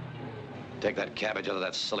 Take that cabbage out of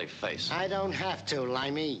that silly face. I don't have to,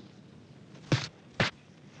 Limey.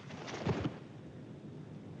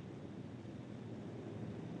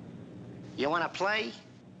 You want to play?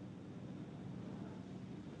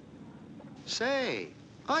 Say,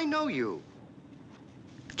 I know you.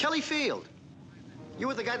 Kelly Field. You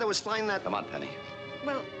were the guy that was flying that... Come on, Penny.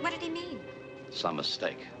 Well, what did he mean? Some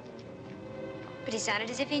mistake. But he sounded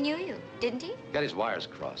as if he knew you, didn't he? Got his wires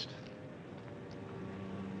crossed.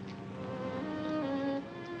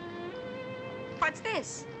 What's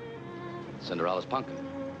this? Cinderella's pumpkin.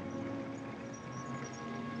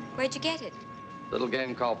 Where'd you get it? Little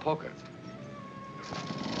game called poker.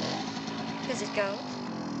 Does it go?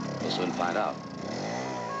 We'll soon find out.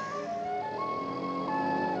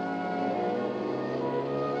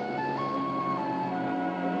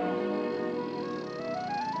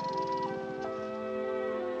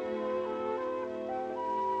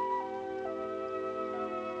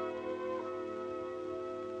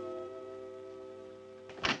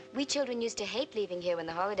 We children used to hate leaving here when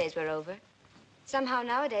the holidays were over. Somehow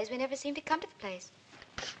nowadays we never seem to come to the place.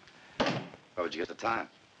 Where would you get the time?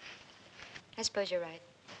 I suppose you're right.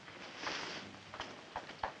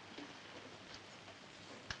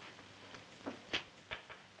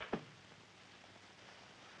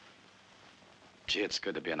 Gee, it's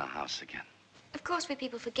good to be in a house again. Of course, we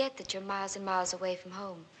people forget that you're miles and miles away from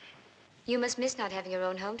home. You must miss not having your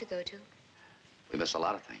own home to go to. We miss a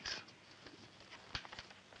lot of things.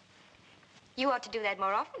 You ought to do that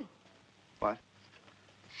more often. What?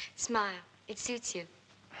 Smile. It suits you.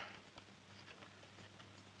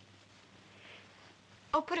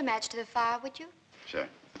 Oh, put a match to the fire, would you? Sure.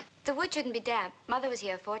 The wood shouldn't be damp. Mother was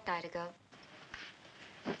here a fortnight ago.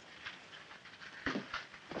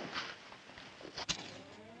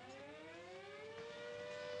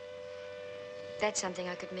 That's something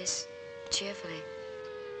I could miss cheerfully.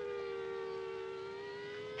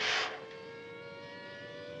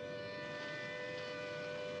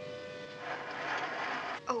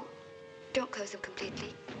 Oh, don't close them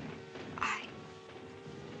completely.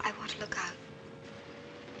 I want to look out.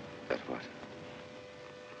 At what?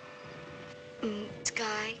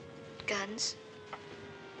 Sky, guns.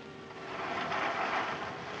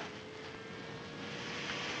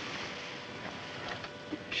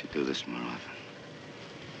 You should do this more often.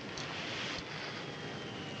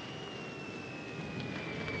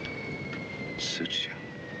 Suits you.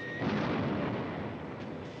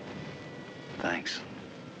 Thanks.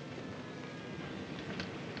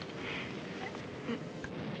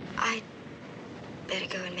 I'd better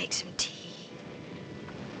go and make some tea.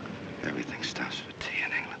 Everything stops with tea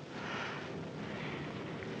in England.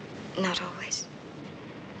 Not always.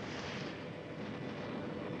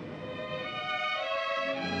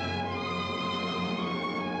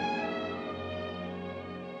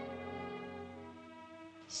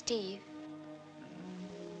 Steve,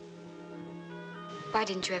 why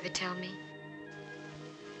didn't you ever tell me?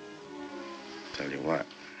 Tell you what?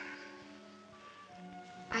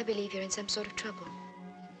 I believe you're in some sort of trouble.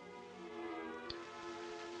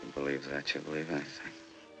 You believe that, you believe anything.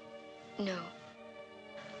 No.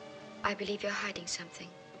 I believe you're hiding something.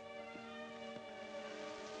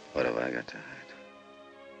 What have I got to hide?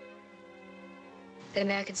 That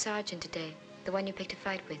American sergeant today, the one you picked a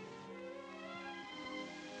fight with.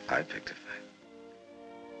 I picked a fight.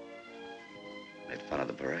 Made fun of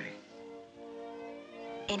the beret.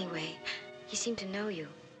 Anyway, he seemed to know you.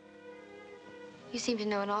 You seem to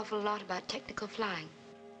know an awful lot about technical flying.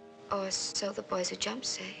 Or so the boys who jump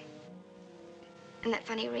say. And that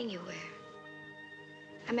funny ring you wear.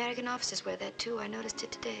 American officers wear that too. I noticed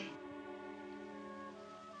it today.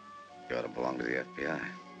 You ought to belong to the FBI.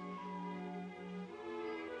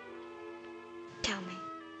 Tell me.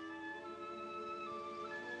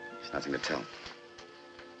 There's nothing to tell.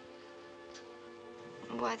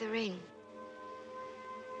 Why the ring?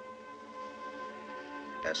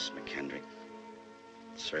 S. McKendrick.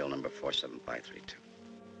 Serial number 47532.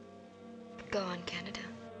 Go on, Canada.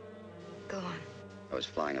 Go on. I was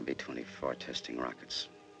flying a B-24 testing rockets.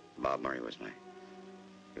 Bob Murray was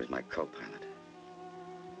my co-pilot.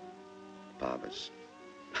 Bob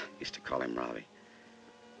used to call him Robbie.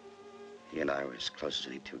 He and I were as close as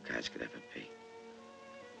any two guys could ever be.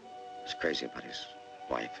 He was crazy about his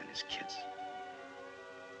wife and his kids.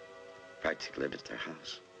 Practically lived at their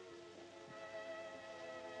house.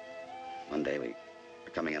 One day we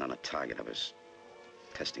were coming in on a target. I was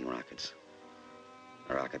testing rockets.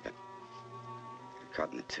 A rocket got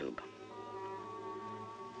caught in the tube.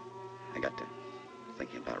 I got to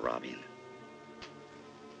thinking about Robbie and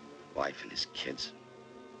wife and his kids.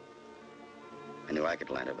 I knew I could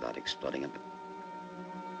land it without exploding it, but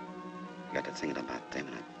I got to thinking about them,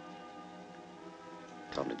 and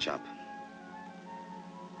I told him to jump.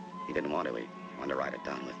 He didn't want to. He wanted to ride it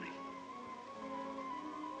down with me.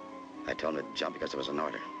 I told him to jump because there was an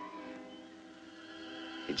order.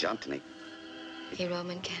 He jumped and He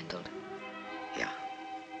Roman candled. Yeah.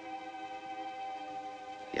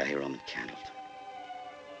 Yeah, he Roman candled.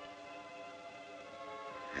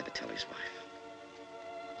 I had to tell his wife.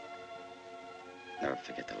 Never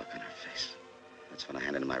forget the look on her face. That's when I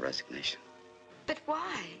handed in my resignation. But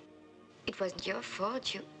why? It wasn't your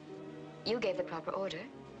fault. You gave the proper order.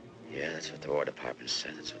 Yeah, that's what the War Department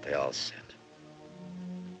said. That's what they all said.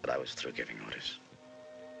 But I was through giving orders.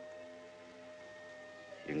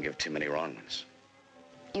 You can give too many wrong ones.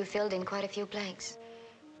 You filled in quite a few blanks.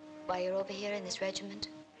 Why you're over here in this regiment.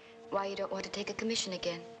 Why you don't want to take a commission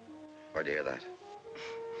again. Where'd you hear that?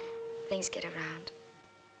 Things get around.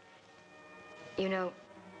 You know,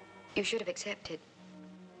 you should have accepted.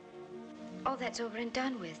 All that's over and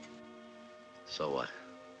done with. So what?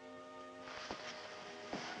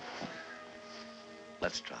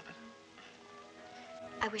 Let's drop it.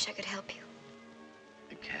 I wish I could help you.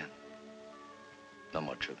 You can't. No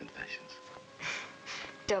more true confessions.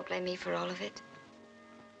 Don't blame me for all of it.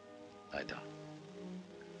 I don't.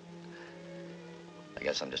 I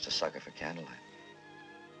guess I'm just a sucker for candlelight.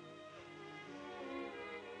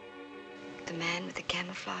 The man with the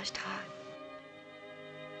camouflaged heart.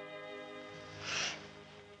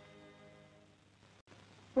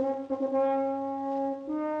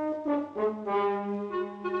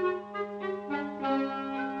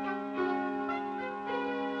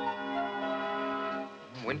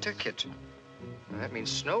 Winter kit. That means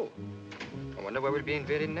snow. I wonder where we'll be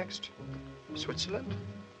invaded next. Switzerland?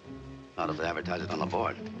 Not if they advertise it on the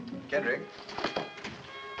board. Kendrick.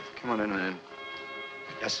 Come on in, man.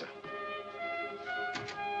 Yes, sir.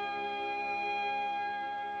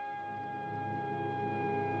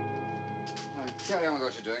 Carry on with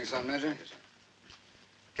what you're doing, Sergeant Major.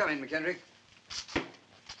 Come in, McKendrick.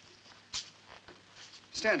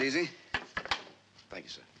 Stand easy. Thank you,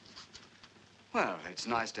 sir. Well, it's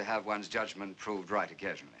nice to have one's judgment proved right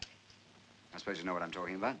occasionally. I suppose you know what I'm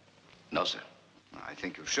talking about? No, sir. I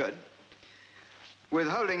think you should.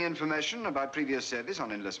 Withholding information about previous service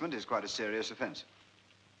on enlistment is quite a serious offense.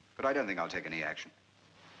 But I don't think I'll take any action.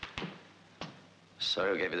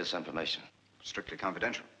 Sir, who gave you this information? Strictly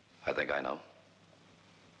confidential. I think I know.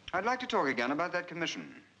 I'd like to talk again about that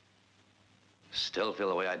commission. Still feel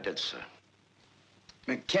the way I did, sir.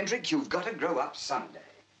 McKendrick, you've got to grow up someday.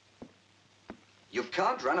 You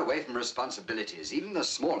can't run away from responsibilities, even the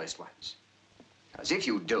smallest ones. Because if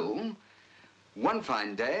you do, one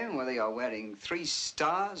fine day, whether you're wearing 3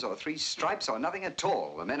 stars or 3 stripes or nothing at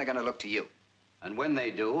all, the men are going to look to you. And when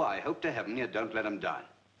they do, I hope to heaven you don't let them die.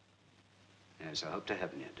 Yes, I hope to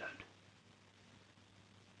heaven you don't.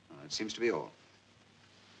 Well, that seems to be all.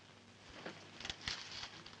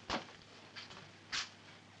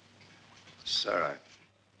 Sir,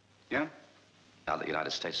 Yeah? now that the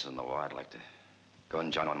United States is in the war, I'd like to go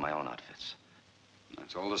and join one of my own outfits.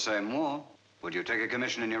 That's all the same war. Would you take a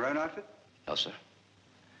commission in your own outfit? No, sir.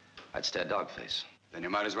 I'd stay a dogface. Then you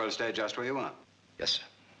might as well stay just where you are. Yes,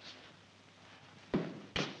 sir.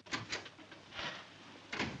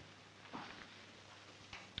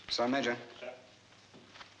 Sergeant Major. Sir.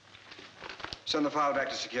 Send the file back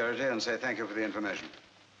to security and say thank you for the information.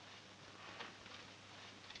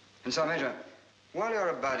 And Sergeant Major, while you're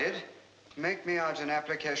about it, make me out an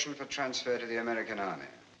application for transfer to the American Army.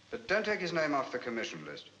 But don't take his name off the commission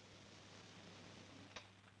list.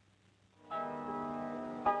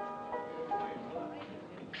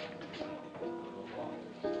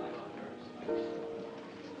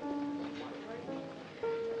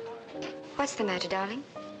 What's the matter, darling?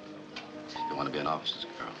 You want to be an officer's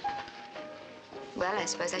girl? Well, I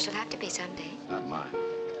suppose I shall have to be someday. Not mine.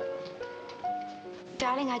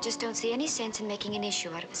 Darling, I just don't see any sense in making an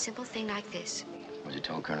issue out of a simple thing like this. What you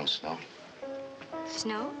told Colonel Snow?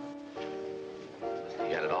 Snow?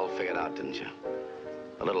 You had it all figured out, didn't you?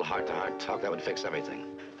 A little heart-to-heart talk, that would fix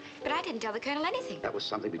everything. But I didn't tell the Colonel anything. That was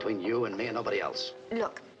something between you and me and nobody else.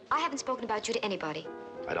 Look, I haven't spoken about you to anybody.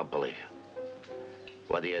 I don't believe you.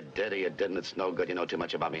 Whether you did or you didn't, it's no good. You know too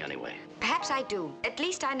much about me anyway. Perhaps I do. At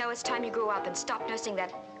least I know it's time you grew up and stopped nursing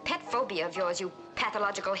that pet phobia of yours, you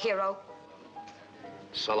pathological hero.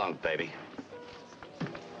 So long, baby.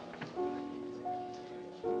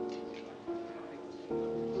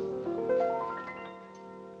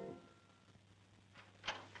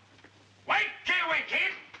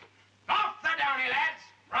 Kid. Off the Downey, lads.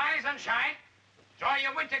 Rise and shine. Draw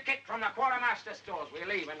your winter kit from the quartermaster stores. We're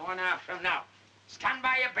leaving 1 hour from now. Stand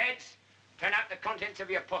by your beds. Turn out the contents of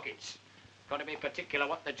your pockets. Got to be particular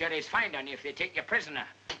what the juries find on you if they take you prisoner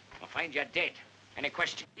or find you dead. Any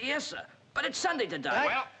question? Yes, sir. But it's Sunday to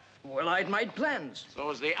die. Well, I'd made plans.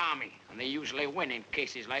 So's the Army, and they usually win in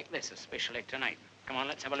cases like this, especially tonight. Come on,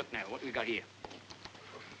 let's have a look now. What we got here?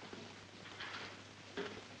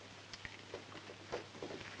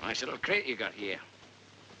 Nice little crate you got here.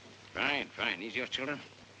 Fine, fine. These your children?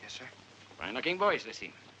 Yes, sir. Fine-looking boys, they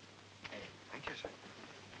seem. Thank you, sir.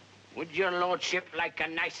 Would your lordship like a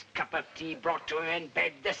nice cup of tea brought to him in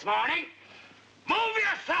bed this morning? Move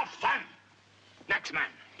yourself, son! Next man,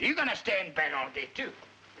 you gonna stay in bed all day, too?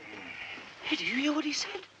 Hey, do you hear what he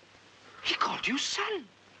said? He called you son.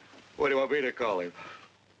 What do you want me to call him?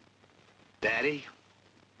 Daddy?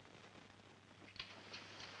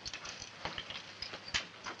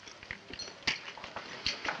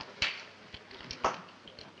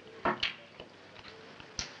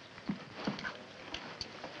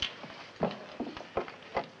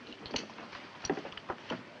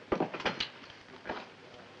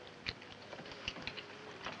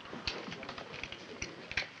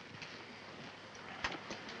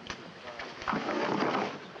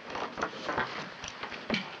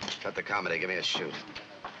 comedy. Give me a shoot.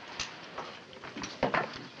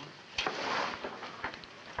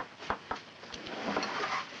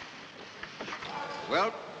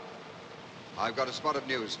 Well, I've got a spot of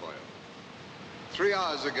news for you. 3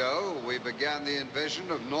 hours ago, we began the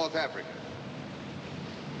invasion of North Africa.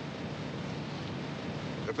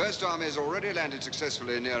 The First Army has already landed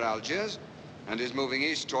successfully near Algiers and is moving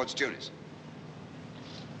east towards Tunis.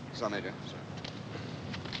 Sir Major. Sir.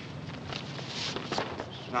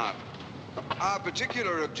 Now, our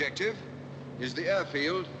particular objective is the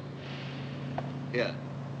airfield here.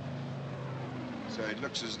 So it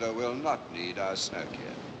looks as though we'll not need our snow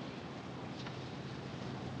gear.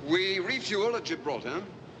 We refuel at Gibraltar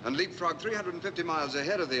and leapfrog 350 miles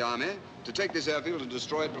ahead of the army to take this airfield and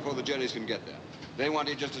destroy it before the Jellies can get there. They want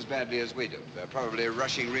it just as badly as we do. They're probably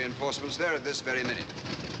rushing reinforcements there at this very minute.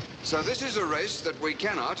 So this is a race that we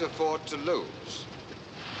cannot afford to lose.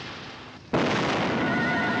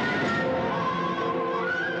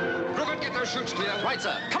 Rupert, get those chutes clear. Right,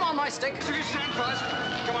 sir. Come on, my stick. So you stand fast.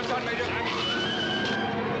 Come on, Sergeant Major.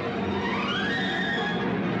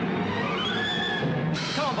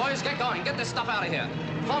 Come on, boys, get going. Get this stuff out of here.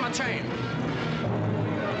 Form a chain.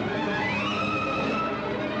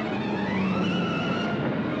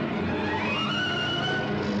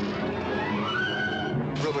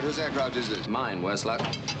 Rupert, whose aircraft is this? Mine, worse luck.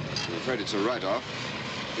 I'm afraid it's a write-off.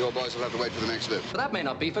 Your boys will have to wait for the next lift. But that may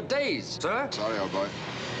not be for days. Sir? Sorry, old boy.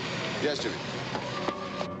 Yes, Jimmy.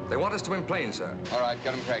 They want us to emplane, sir. All right,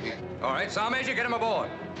 get them cracking. All right, Sergeant Major, get him aboard.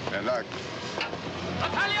 Good luck.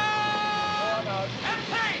 Battalion!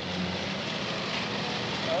 Emplane!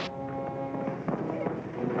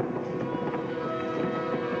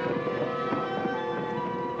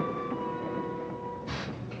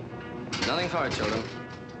 Nothing for it, children.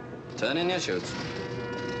 Turn in your chutes.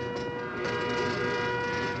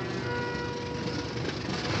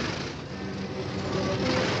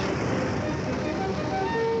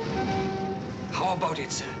 How about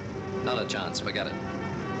it, sir? Not a chance. Forget it.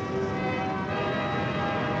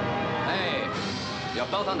 Hey, you're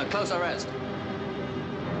both under close arrest.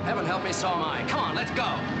 Heaven help me, so am I. Come on, let's go.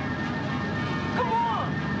 Come on!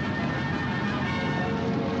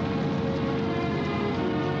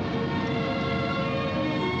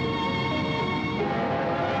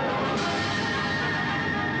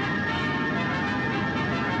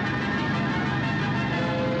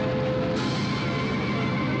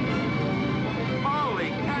 Holy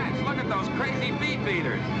cats, look at those crazy beat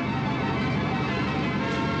beaters.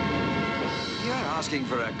 You're asking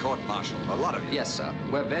for a court-martial, a lot of you. Yes, sir.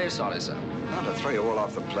 We're very sorry, sir. Not to throw you all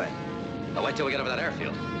off the plane. Now wait till we get over that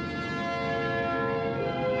airfield.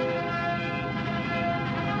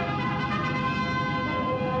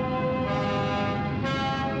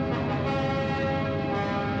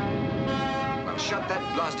 Well, shut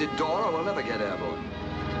that blasted door or we'll never get airborne.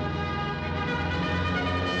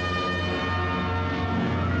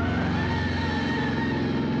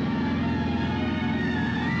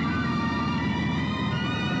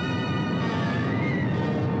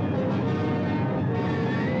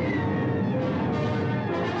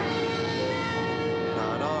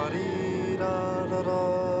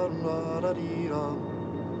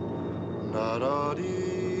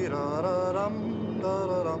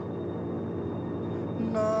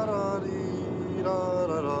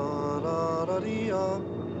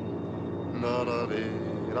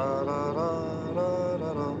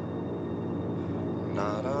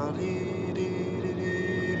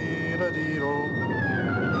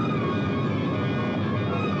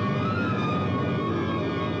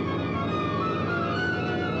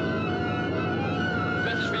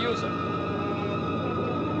 Message for you, sir.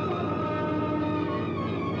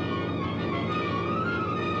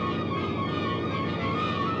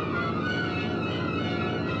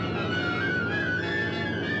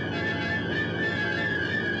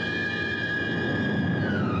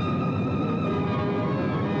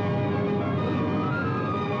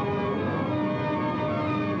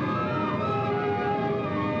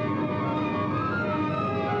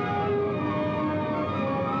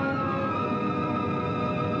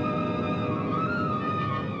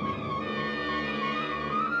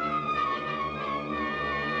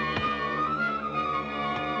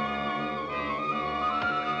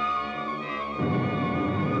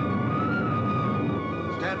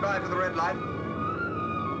 Stand by for the red light.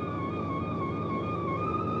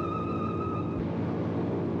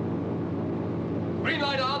 Green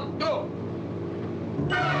light on, go!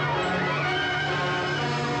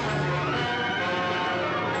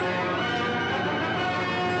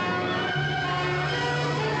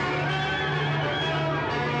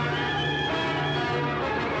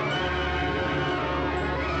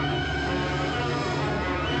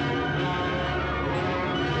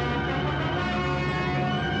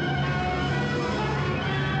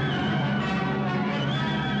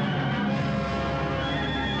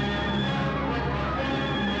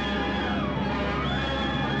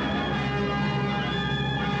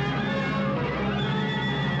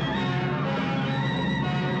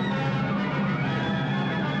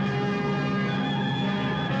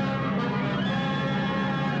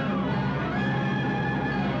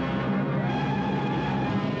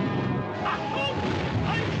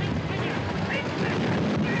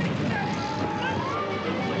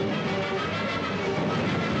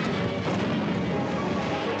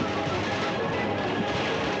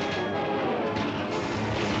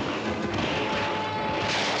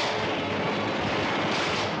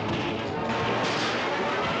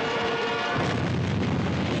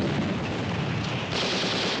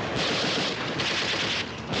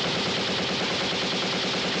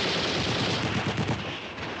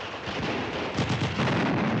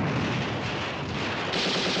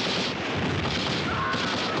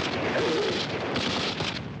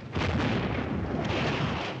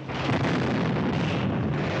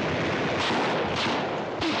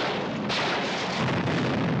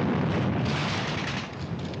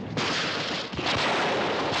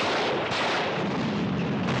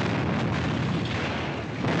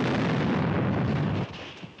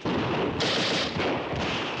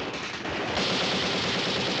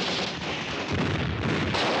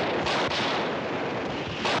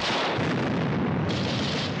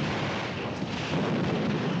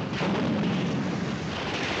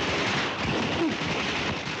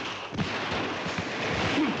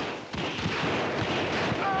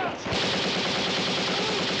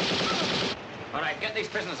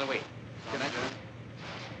 prisoners away. Good night, General.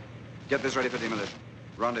 Get this ready for demolition.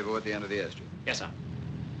 Rendezvous at the end of the airstrip. Yes, sir.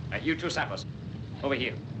 You two sappers, over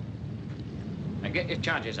here. And get your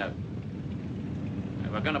charges out.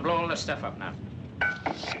 We're going to blow all this stuff up now.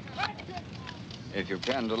 If you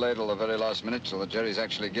can delay till the very last minute so the Jerrys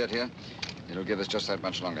actually get here, it'll give us just that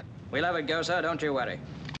much longer. We'll have it go, sir. Don't you worry.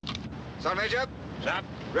 Sergeant Major. Sir.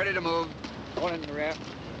 Ready to move. All in the rear.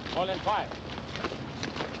 All in fire.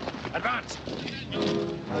 Advance.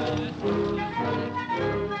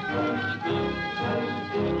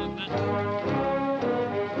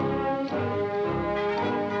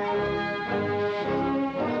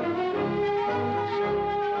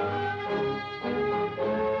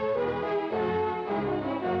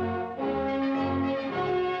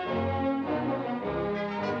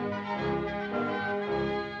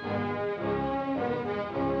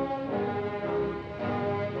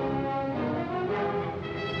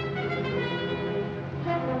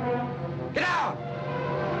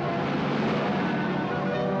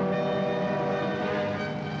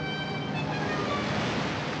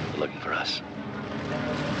 Looking for us.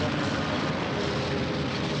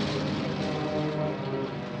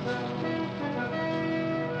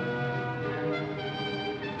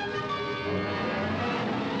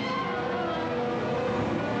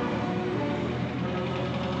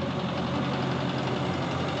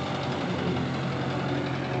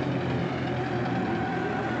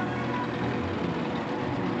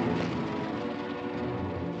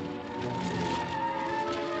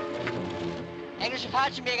 Englische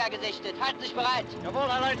Fallschirmjäger gesichtet. Halten sich bereit. Jawohl,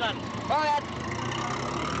 Herr Leutnant. Vorwärts!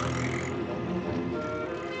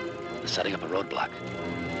 They're setting up a roadblock.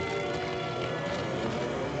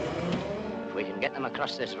 If we can get them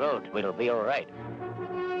across this road, we'll be all right.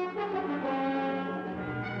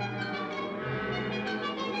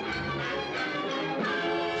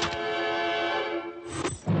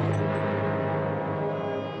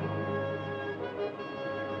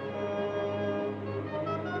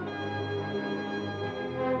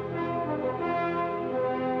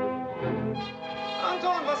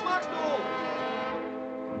 Anton, was machst du?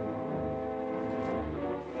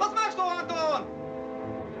 Was machst du, Anton?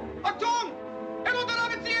 Achtung! Im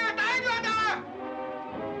Unteroffizier, der Engländer!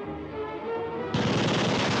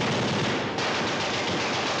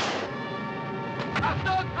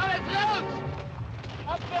 Achtung, alles los!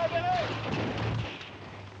 Abwehrbereit!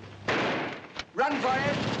 Run for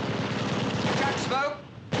it. Catch smoke.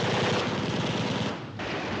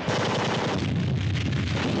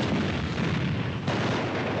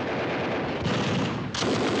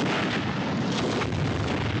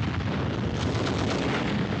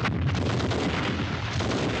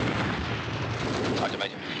 Sergeant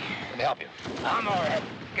Major, let me help you. I'm all right.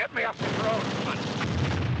 Get me off the road. Come on.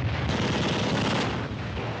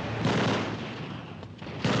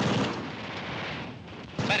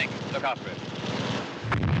 Medic, look out for it.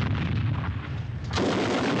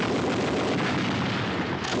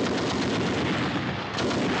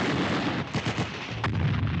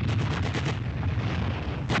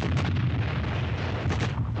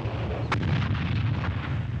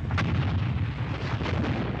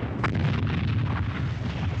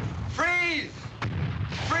 Freeze!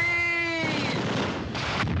 Freeze!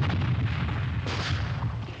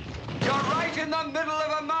 You're right in the middle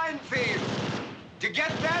of a minefield. To get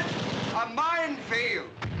that? A minefield.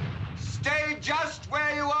 Stay just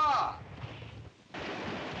where you are.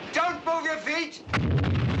 Don't move your feet.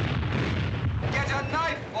 Get a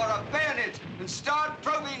knife or a bayonet and start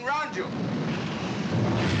probing round you.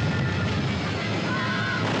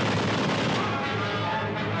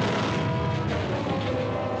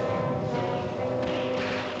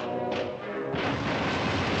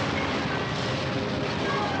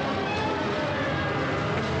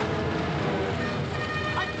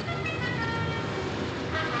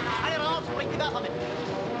 Alle raus, bringt die Werfer mit.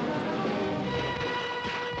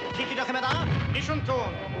 Sind die Dokumente da? Nicht und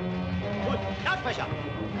Ton. Gut, Lautsprecher.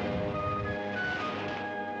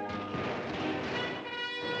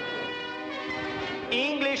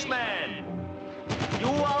 Englishman, you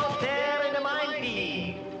out there in the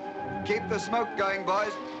minefield. Keep the smoke going,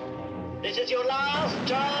 boys. This is your last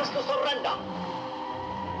chance to surrender.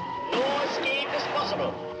 No escape is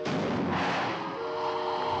possible.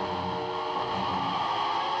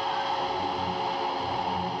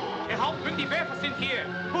 Der Hauptmann, die Werfer sind hier.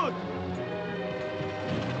 Gut.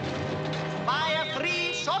 Fire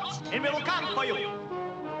 3 shots and we will come for you.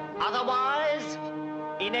 Otherwise,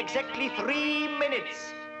 in exactly 3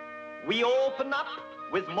 minutes, we open up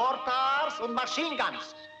with mortars and machine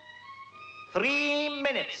guns. 3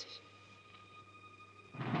 minutes.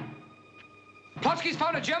 Plotsky's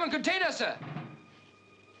found a German container, sir.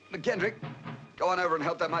 McKendrick, go on over and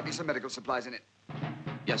help. There might be some medical supplies in it.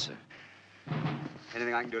 Yes, sir.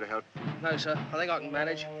 Anything I can do to help? No, sir. I think I can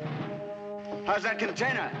manage. How's that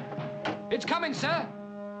container? It's coming, sir.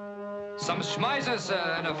 Some schmeisers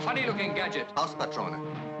and a funny-looking gadget. Hauspatrone.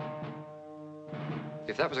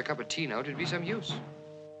 If that was a cup of tea now, it'd be some use.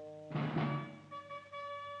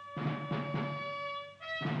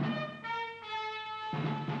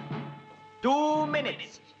 Two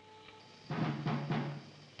minutes.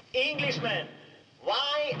 Englishman,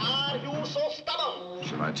 why are you so stubborn?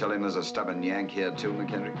 Shall I tell him there's a stubborn Yank here too,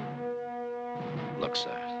 McKendrick? Look,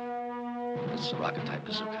 sir. This is a rocket-type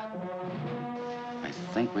bazooka. I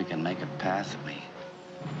think we can make a path. We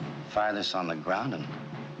fire this on the ground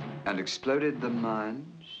And exploded the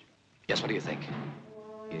mines? Yes, what do you think?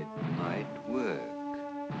 It might work.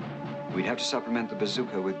 We'd have to supplement the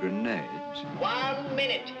bazooka with grenades. 1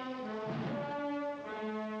 minute.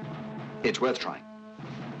 It's worth trying.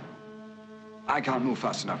 I can't move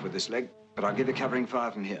fast enough with this leg, but I'll give you covering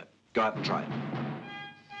fire from here. Go out and try it.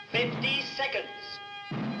 50 seconds.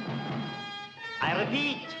 I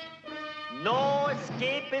repeat, no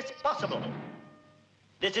escape is possible.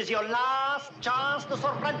 This is your last chance to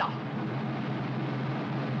surrender.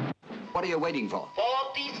 What are you waiting for?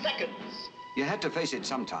 40 seconds. You had to face it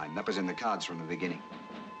sometime. That was in the cards from the beginning.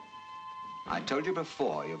 I told you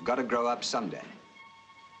before, you've got to grow up someday.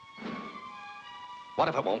 What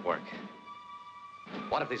if it won't work?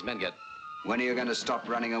 What if these men get... When are you going to stop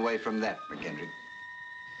running away from that, McKendrick?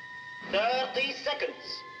 30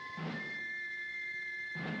 seconds.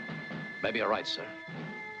 Maybe you're right, sir.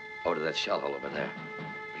 Over to that shell hole over there.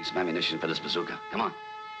 Bring some ammunition for this bazooka. Come on.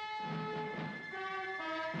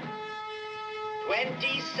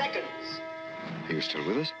 20 seconds. Are you still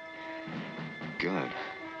with us? Good.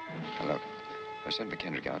 Now look, I sent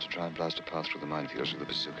McKendrick out to try and blast a path through the minefields with the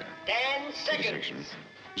bazooka. 10 seconds. Section.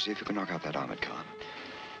 See if you can knock out that armored car.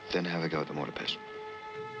 Then have a go at the mortar pest.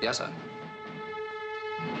 Yes, sir.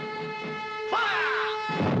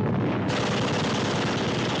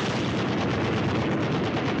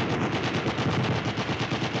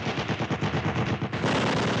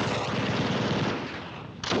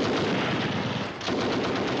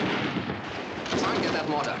 Try and get that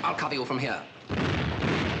mortar. I'll cover you from here.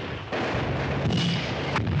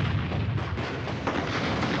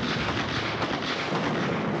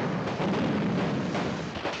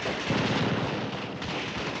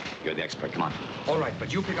 You're the expert. Come on. All right,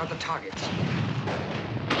 but you pick out the targets.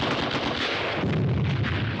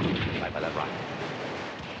 Right by that rock.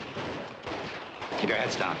 Keep your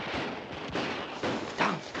heads down.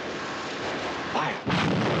 Down. Fire.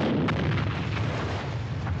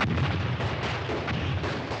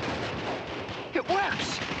 It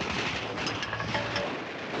works!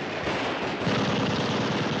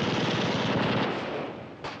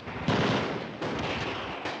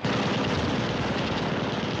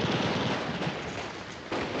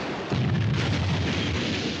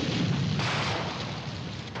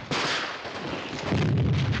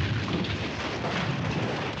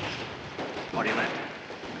 What do you left?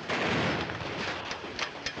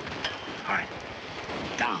 All right.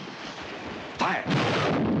 Down. Fire.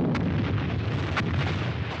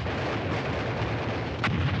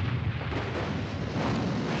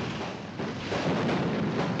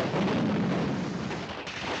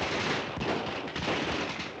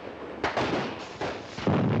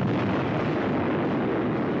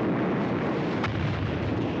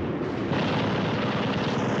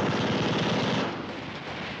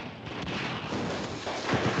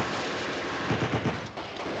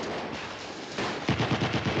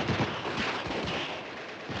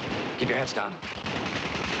 Keep your heads down.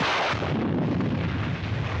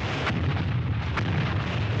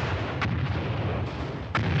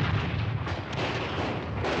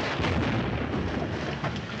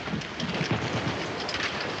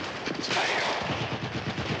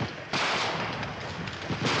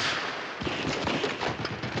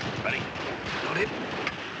 Ready? Loaded.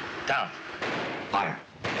 Down. Fire.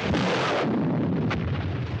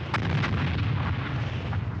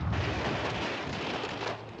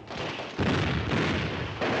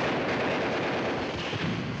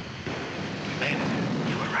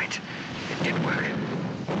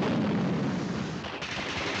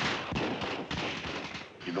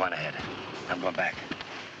 You're going ahead. I'm going back.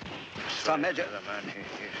 Sir, Major.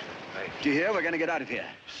 Do you hear? We're going to get out of here.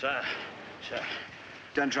 Sir.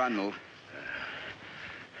 Don't try and move.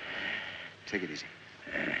 Take it easy.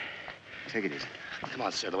 Take it easy. Come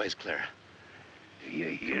on, sir. The way's clear.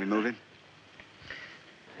 Can we move in?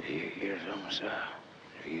 Do you hear them, sir?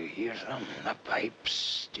 Do you hear them? The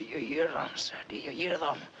pipes. Do you hear them, sir? Do you hear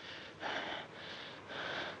them?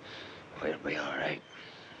 We'll be all right.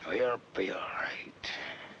 We'll be all right.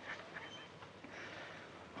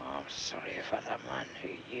 Oh, I'm sorry for the man who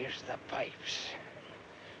used the pipes.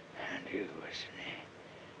 And who wasn't he?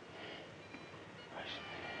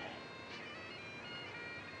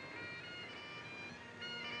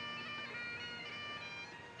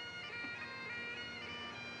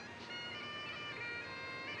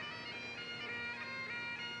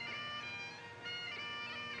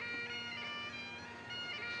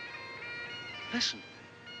 Listen.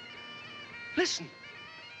 Listen.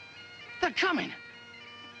 They're coming.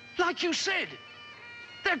 Like you said.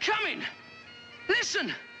 They're coming.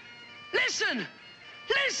 Listen. Listen.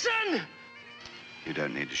 Listen! You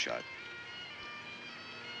don't need to shout.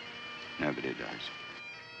 Nobody does.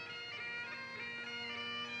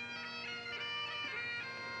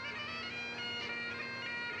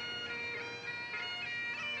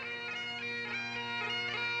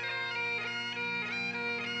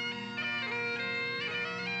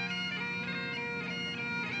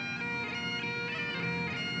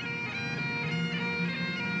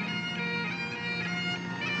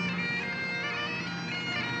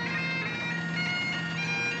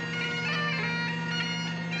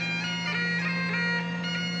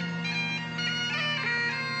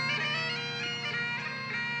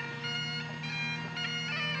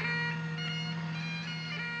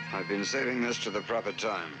 I've been saving this to the proper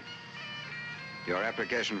time. Your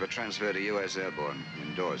application for transfer to U.S. Airborne,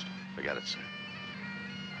 endorsed. Forget it, sir.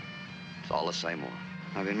 It's all the same war.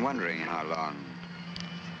 I've been wondering how long.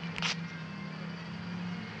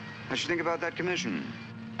 What you think about that commission?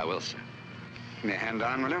 I will, sir. Give me a hand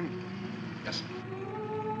down, will you? Yes, sir.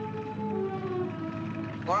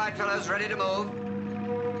 All right, fellows, ready to move.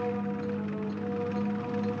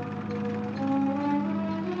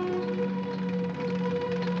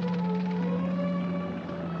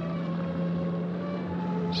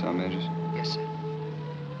 So, Majors? Yes, sir.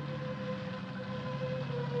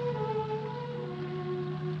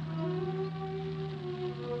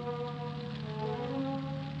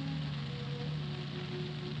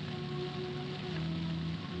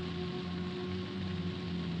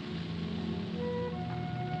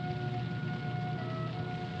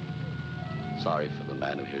 Sorry for the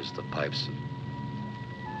man who hears the pipes.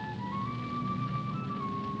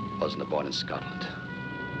 Wasn't born in Scotland.